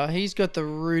manager, he's got the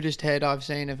rudest head I've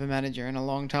seen of a manager in a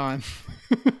long time.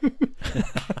 I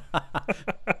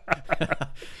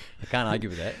can't argue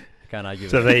with that.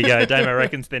 So there you go. Damo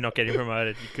reckons they're not getting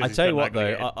promoted. I tell you what,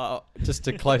 though, just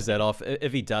to close that off,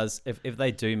 if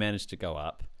they do manage to go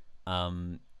up,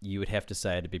 you would have to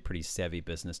say it'd be pretty savvy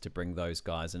business to bring those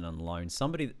guys in on loan.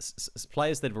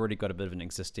 Players that have already got a bit of an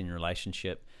existing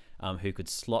relationship, who could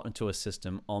slot into a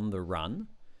system on the run.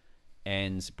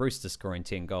 And Brewster scoring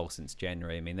 10 goals since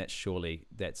January. I mean,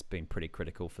 that's been pretty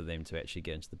critical for them to actually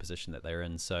get into the position that they're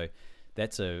in. So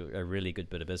that's a really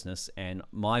good bit of business. And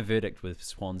my verdict with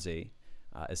Swansea,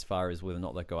 as far as whether or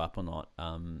not they go up or not,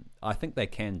 I think they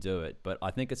can do it, but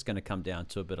I think it's going to come down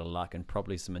to a bit of luck and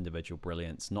probably some individual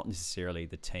brilliance, not necessarily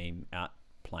the team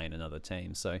outplaying another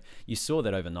team. So you saw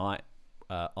that overnight,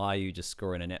 Ayew just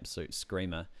scoring an absolute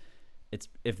screamer.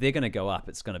 If they're going to go up,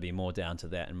 it's going to be more down to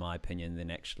that, in my opinion,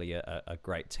 than actually a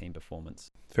great team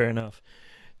performance. Fair enough.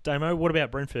 Damo, what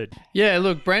about Brentford? Yeah,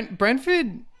 look,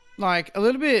 Brentford, like a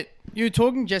little bit, you were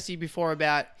talking, Jesse, before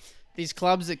about these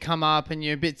clubs that come up and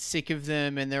you're a bit sick of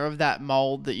them and they're of that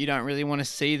mould that you don't really want to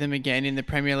see them again in the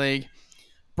Premier League.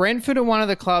 Brentford are one of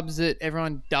the clubs that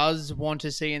everyone does want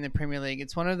to see in the Premier League.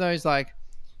 It's one of those like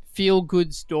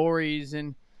feel-good stories,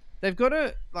 and they've got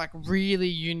a like really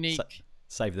unique...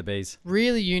 Save the bees.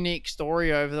 Really unique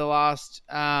story over the last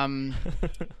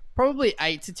probably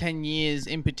 8 to 10 years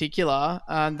in particular.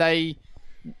 They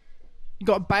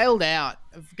got bailed out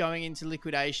of going into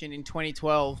liquidation in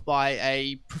 2012 by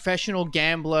a professional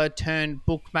gambler turned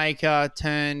bookmaker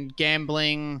turned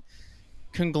gambling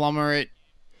conglomerate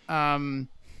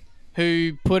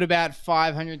who put about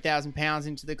 £500,000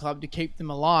 into the club to keep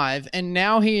them alive. And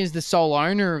now he is the sole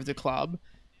owner of the club.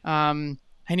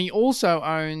 And he also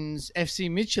owns FC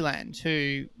Midtjylland,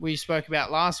 who we spoke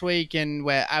about last week and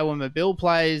where Awa Mabil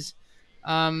plays.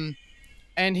 And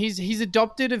he's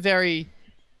adopted a very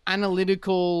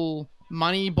analytical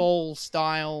Moneyball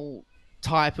style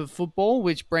type of football,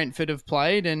 which Brentford have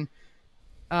played. And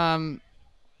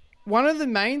one of the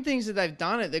main things that they've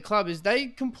done at the club is they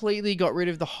completely got rid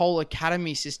of the whole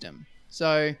academy system.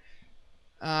 So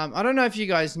I don't know if you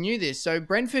guys knew this. So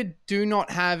Brentford do not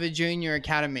have a junior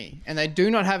academy, and they do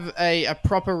not have a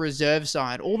proper reserve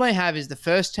side. All they have is the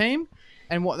first team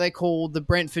and what they call the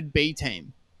Brentford B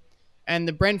team. And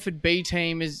the Brentford B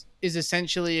team is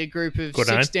essentially a group of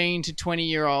 16 to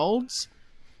 20-year-olds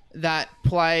that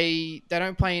play. They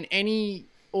don't play in any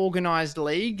organised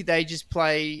league. They just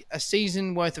play a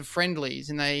season worth of friendlies,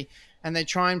 and they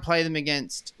try and play them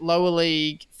against lower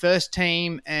league first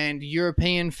team and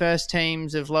European first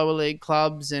teams of lower league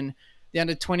clubs and the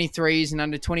under 23s and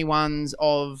under 21s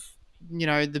of,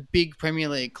 the big Premier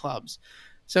League clubs.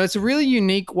 So it's a really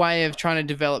unique way of trying to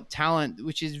develop talent,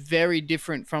 which is very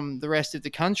different from the rest of the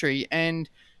country, and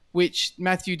which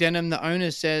Matthew Denham, the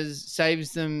owner, says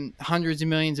saves them hundreds of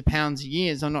millions of pounds a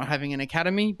year on not having an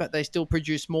academy, but they still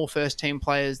produce more first-team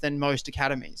players than most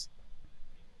academies.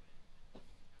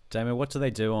 Damon, what do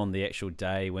they do on the actual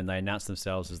day when they announce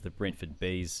themselves as the Brentford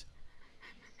Bees?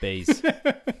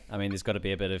 I mean, there's got to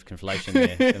be a bit of conflation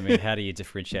there. I mean, how do you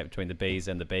differentiate between the Bees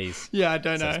and the Bees? Yeah, I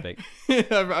don't know.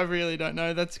 I really don't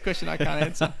know. That's a question I can't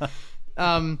answer.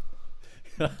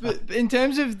 But in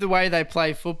terms of the way they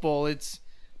play football, it's,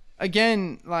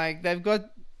 again, like they've got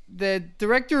the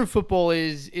director of football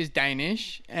is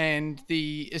Danish, and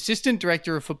the assistant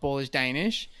director of football is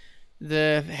Danish.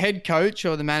 The head coach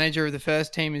or the manager of the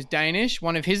first team is Danish.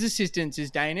 One of his assistants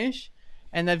is Danish.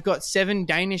 And they've got 7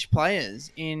 Danish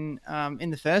players in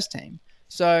the first team.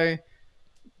 So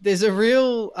there's a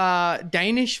real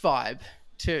Danish vibe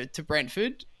to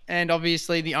Brentford. And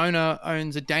obviously the owner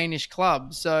owns a Danish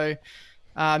club. So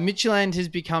Midtjylland has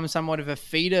become somewhat of a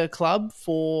feeder club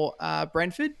for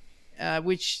Brentford,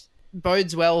 which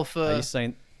bodes well for... Are you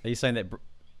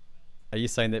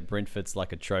saying that Brentford's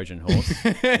like a Trojan horse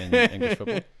in English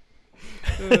football?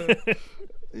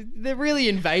 They're really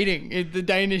invading. The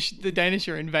Danish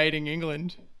are invading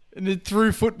England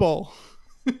through football.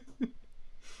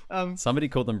 Somebody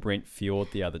called them Brent Fjord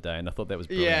the other day, and I thought that was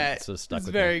brilliant. Yeah, it sort of stuck it's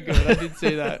with very me. good. I did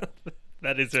see that.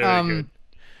 That is very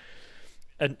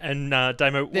good. And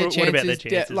Damo, what about their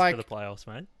chances for the playoffs,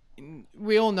 mate?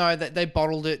 We all know that they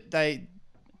bottled it. They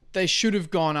should have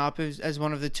gone up as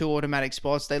one of the 2 automatic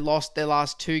spots. They lost their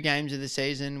last 2 games of the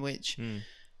season, which...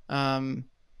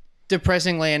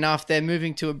 depressingly enough, they're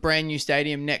moving to a brand new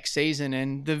stadium next season,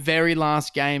 and the very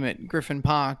last game at Griffin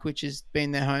Park, which has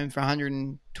been their home for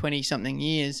 120 something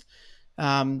years,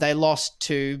 they lost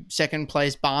to second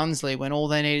place Barnsley when all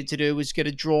they needed to do was get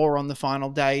a draw on the final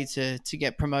day to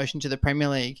get promotion to the Premier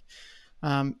League.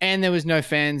 And there was no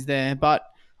fans there, but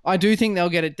I do think they'll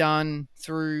get it done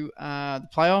through the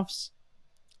playoffs.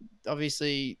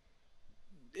 Obviously,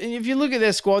 if you look at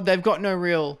their squad, they've got no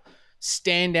real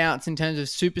standouts in terms of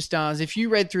superstars. If you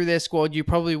read through their squad, you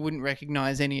probably wouldn't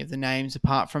recognize any of the names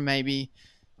apart from maybe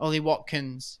Ollie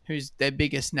Watkins, who's their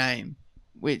biggest name,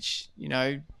 which,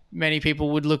 many people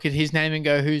would look at his name and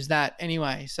go, who's that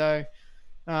anyway? So,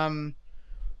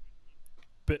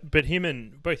 But both him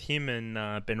and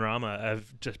Benrahma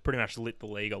have just pretty much lit the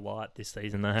league alight this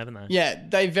season, though, haven't they? Yeah,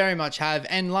 they very much have.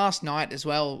 And last night as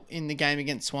well, in the game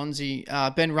against Swansea,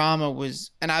 Benrahma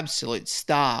was an absolute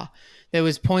star. There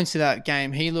was points of that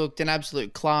game. He looked an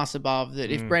absolute class above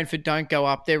that. If Brentford don't go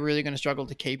up, they're really going to struggle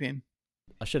to keep him.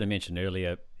 I should have mentioned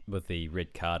earlier with the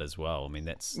red card as well. I mean,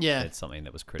 that's something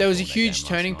that was critical. There was a huge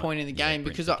turning point in the game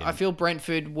because I feel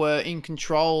Brentford were in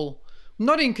control.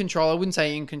 Not in control, I wouldn't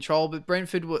say in control, but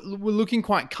Brentford were looking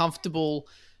quite comfortable,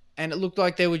 and it looked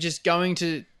like they were just going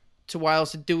to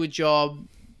Wales to do a job,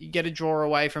 you get a draw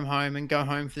away from home and go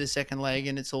home for the second leg,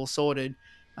 and it's all sorted.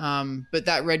 But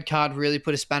that red card really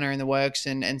put a spanner in the works,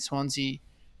 and Swansea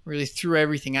really threw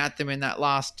everything at them in that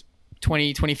last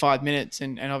 20, 25 minutes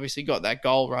and obviously got that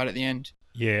goal right at the end.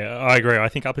 Yeah, I agree. I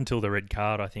think up until the red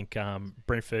card, I think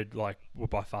Brentford were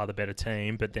by far the better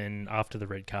team. But then after the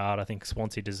red card, I think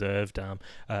Swansea deserved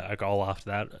a goal after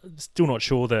that. Still not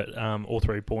sure that all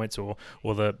 3 points or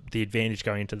the advantage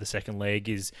going into the second leg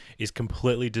is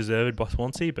completely deserved by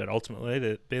Swansea. But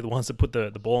ultimately, they're the ones that put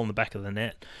the ball in the back of the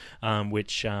net,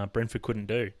 which Brentford couldn't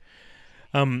do.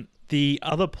 The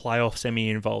other playoff semi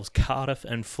involves Cardiff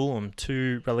and Fulham,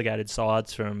 2 relegated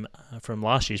sides from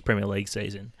last year's Premier League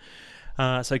season.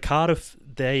 So Cardiff,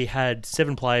 they had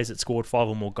 7 players that scored 5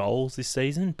 or more goals this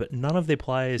season, but none of their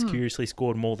players curiously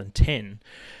scored more than 10.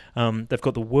 They've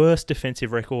got the worst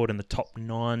defensive record in the top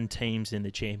 9 teams in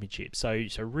the championship. So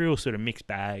it's a real sort of mixed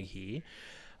bag here.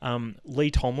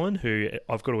 Lee Tomlin, who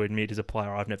I've got to admit is a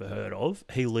player I've never heard of,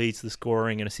 he leads the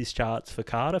scoring and assist charts for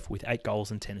Cardiff with 8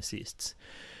 goals and 10 assists.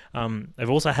 They've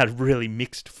also had really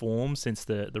mixed form since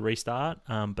the restart,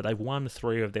 but they've won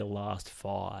 3 of their last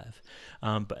 5.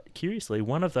 But curiously,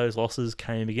 one of those losses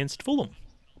came against Fulham.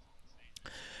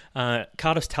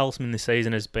 Cardiff's talisman this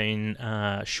season has been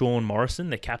Sean Morrison,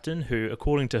 the captain, who,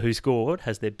 according to Who Scored,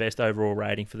 has their best overall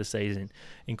rating for the season,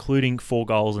 including 4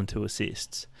 goals and 2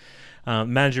 assists.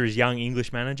 Manager is young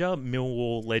English manager,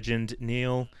 Millwall legend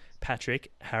Neil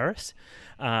Patrick Harris,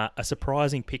 a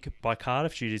surprising pick by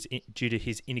Cardiff due to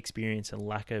his inexperience and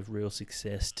lack of real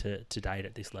success to date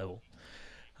at this level.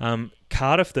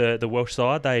 Cardiff, the Welsh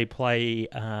side, they play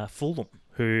Fulham,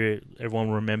 who everyone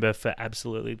will remember for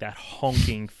absolutely that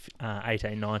honking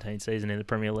 18-19 season in the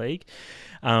Premier League.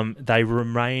 They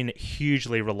remain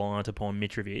hugely reliant upon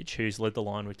Mitrovic, who's led the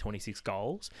line with 26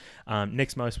 goals.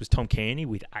 Next most was Tom Cairney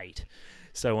with 8.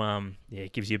 So,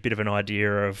 it gives you a bit of an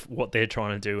idea of what they're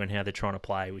trying to do and how they're trying to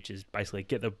play, which is basically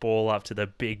get the ball up to the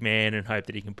big man and hope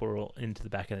that he can put it into the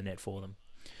back of the net for them.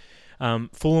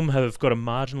 Fulham have got a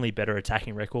marginally better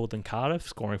attacking record than Cardiff,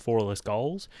 scoring 4 less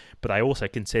goals, but they also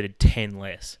conceded 10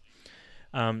 less.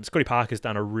 Scotty Parker's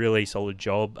done a really solid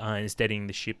job in steadying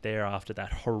the ship there after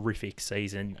that horrific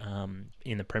season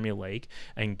in the Premier League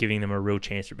and giving them a real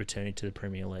chance at returning to the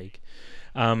Premier League.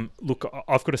 Look,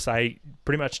 I've got to say,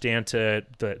 pretty much down to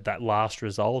that last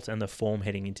result and the form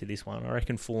heading into this one, I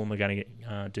reckon Fulham are going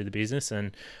to do the business,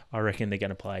 and I reckon they're going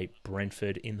to play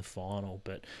Brentford in the final.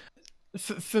 But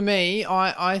for me,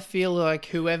 I feel like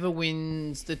whoever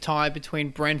wins the tie between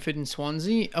Brentford and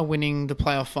Swansea are winning the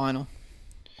playoff final.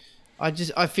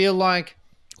 I feel like,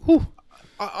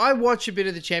 I watch a bit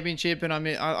of the Championship, and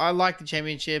I like the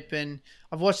Championship, and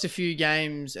I've watched a few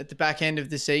games at the back end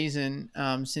of the season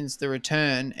since the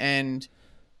return, and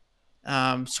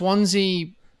Swansea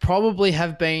probably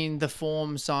have been the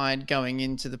form side going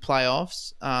into the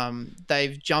playoffs.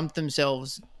 They've jumped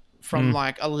themselves from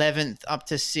like 11th up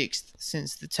to 6th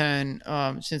since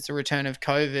the return of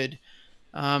COVID.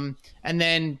 And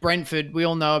then Brentford, we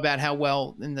all know about how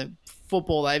well in the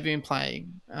football they've been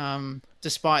playing,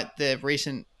 despite their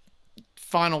recent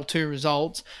final 2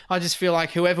 results. I just feel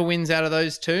like whoever wins out of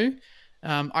those 2,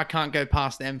 I can't go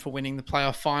past them for winning the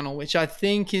playoff final, which I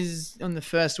think is on the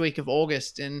first week of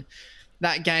August. And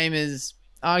that game is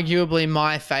arguably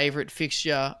my favourite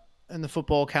fixture in the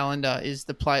football calendar, is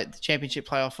the Championship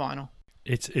playoff final.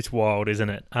 It's wild, isn't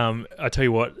it? I tell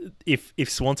you what, if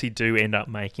Swansea do end up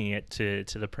making it to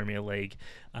the Premier League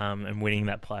and winning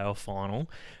that playoff final,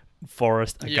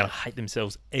 Forest are going to hate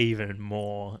themselves even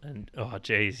more. And oh,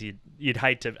 geez, you'd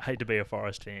hate to be a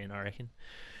Forest fan, I reckon.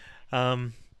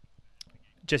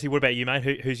 Jesse, what about you,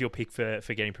 mate? Who's your pick for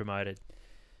getting promoted?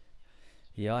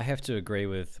 Yeah, I have to agree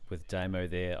with Damo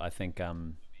there. I think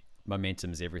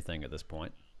momentum's everything at this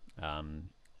point.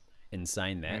 In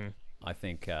saying that, I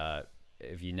think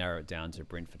if you narrow it down to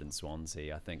Brentford and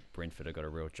Swansea, I think Brentford have got a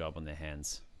real job on their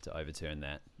hands to overturn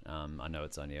that. I know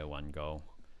it's only a 1-goal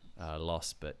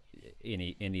loss, but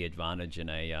any advantage in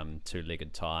a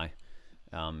 2-legged tie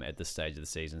at this stage of the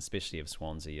season, especially if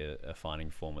Swansea are finding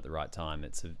form at the right time,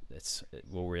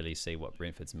 we'll really see what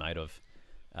Brentford's made of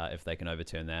if they can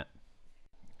overturn that.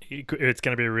 It's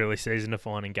going to be a really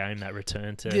season-defining game, that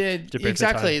return to Brentford's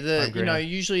exactly. home ground.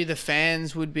 Usually the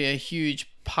fans would be a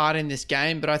huge part in this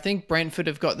game, but I think Brentford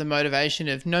have got the motivation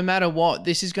of no matter what,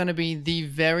 this is going to be the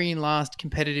very last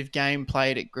competitive game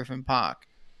played at Griffin Park,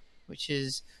 which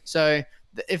is so.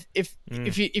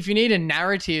 If you need a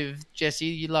narrative, Jesse,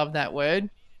 you love that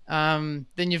word. Then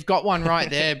you've got one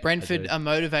right there. Brentford are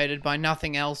motivated by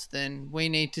nothing else than we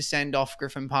need to send off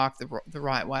Griffin Park the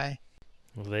right way.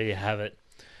 Well, there you have it.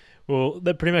 Well,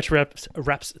 that pretty much wraps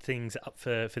things up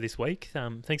for this week.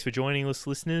 Thanks for joining us,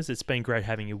 listeners. It's been great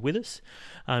having you with us.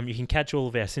 You can catch all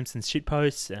of our Simpsons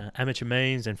shitposts, amateur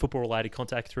memes, and football-related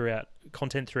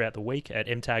content throughout the week at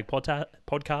MTAG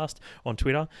Podcast on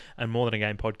Twitter and More Than a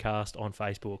Game Podcast on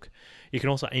Facebook. You can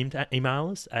also email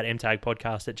us at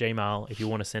mtagpodcast@gmail.com if you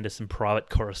want to send us some private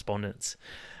correspondence.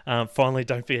 Finally,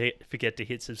 don't forget to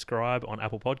hit subscribe on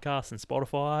Apple Podcasts and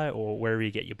Spotify or wherever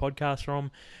you get your podcasts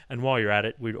from. And while you're at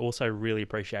it, we'd also really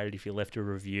appreciate it if you left a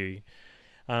review.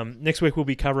 Next week, we'll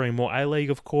be covering more A-League,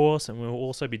 of course, and we'll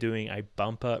also be doing a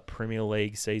bumper Premier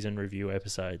League season review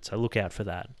episode, so look out for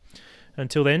that.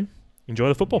 Until then, enjoy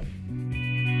the football.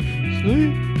 See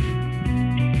you.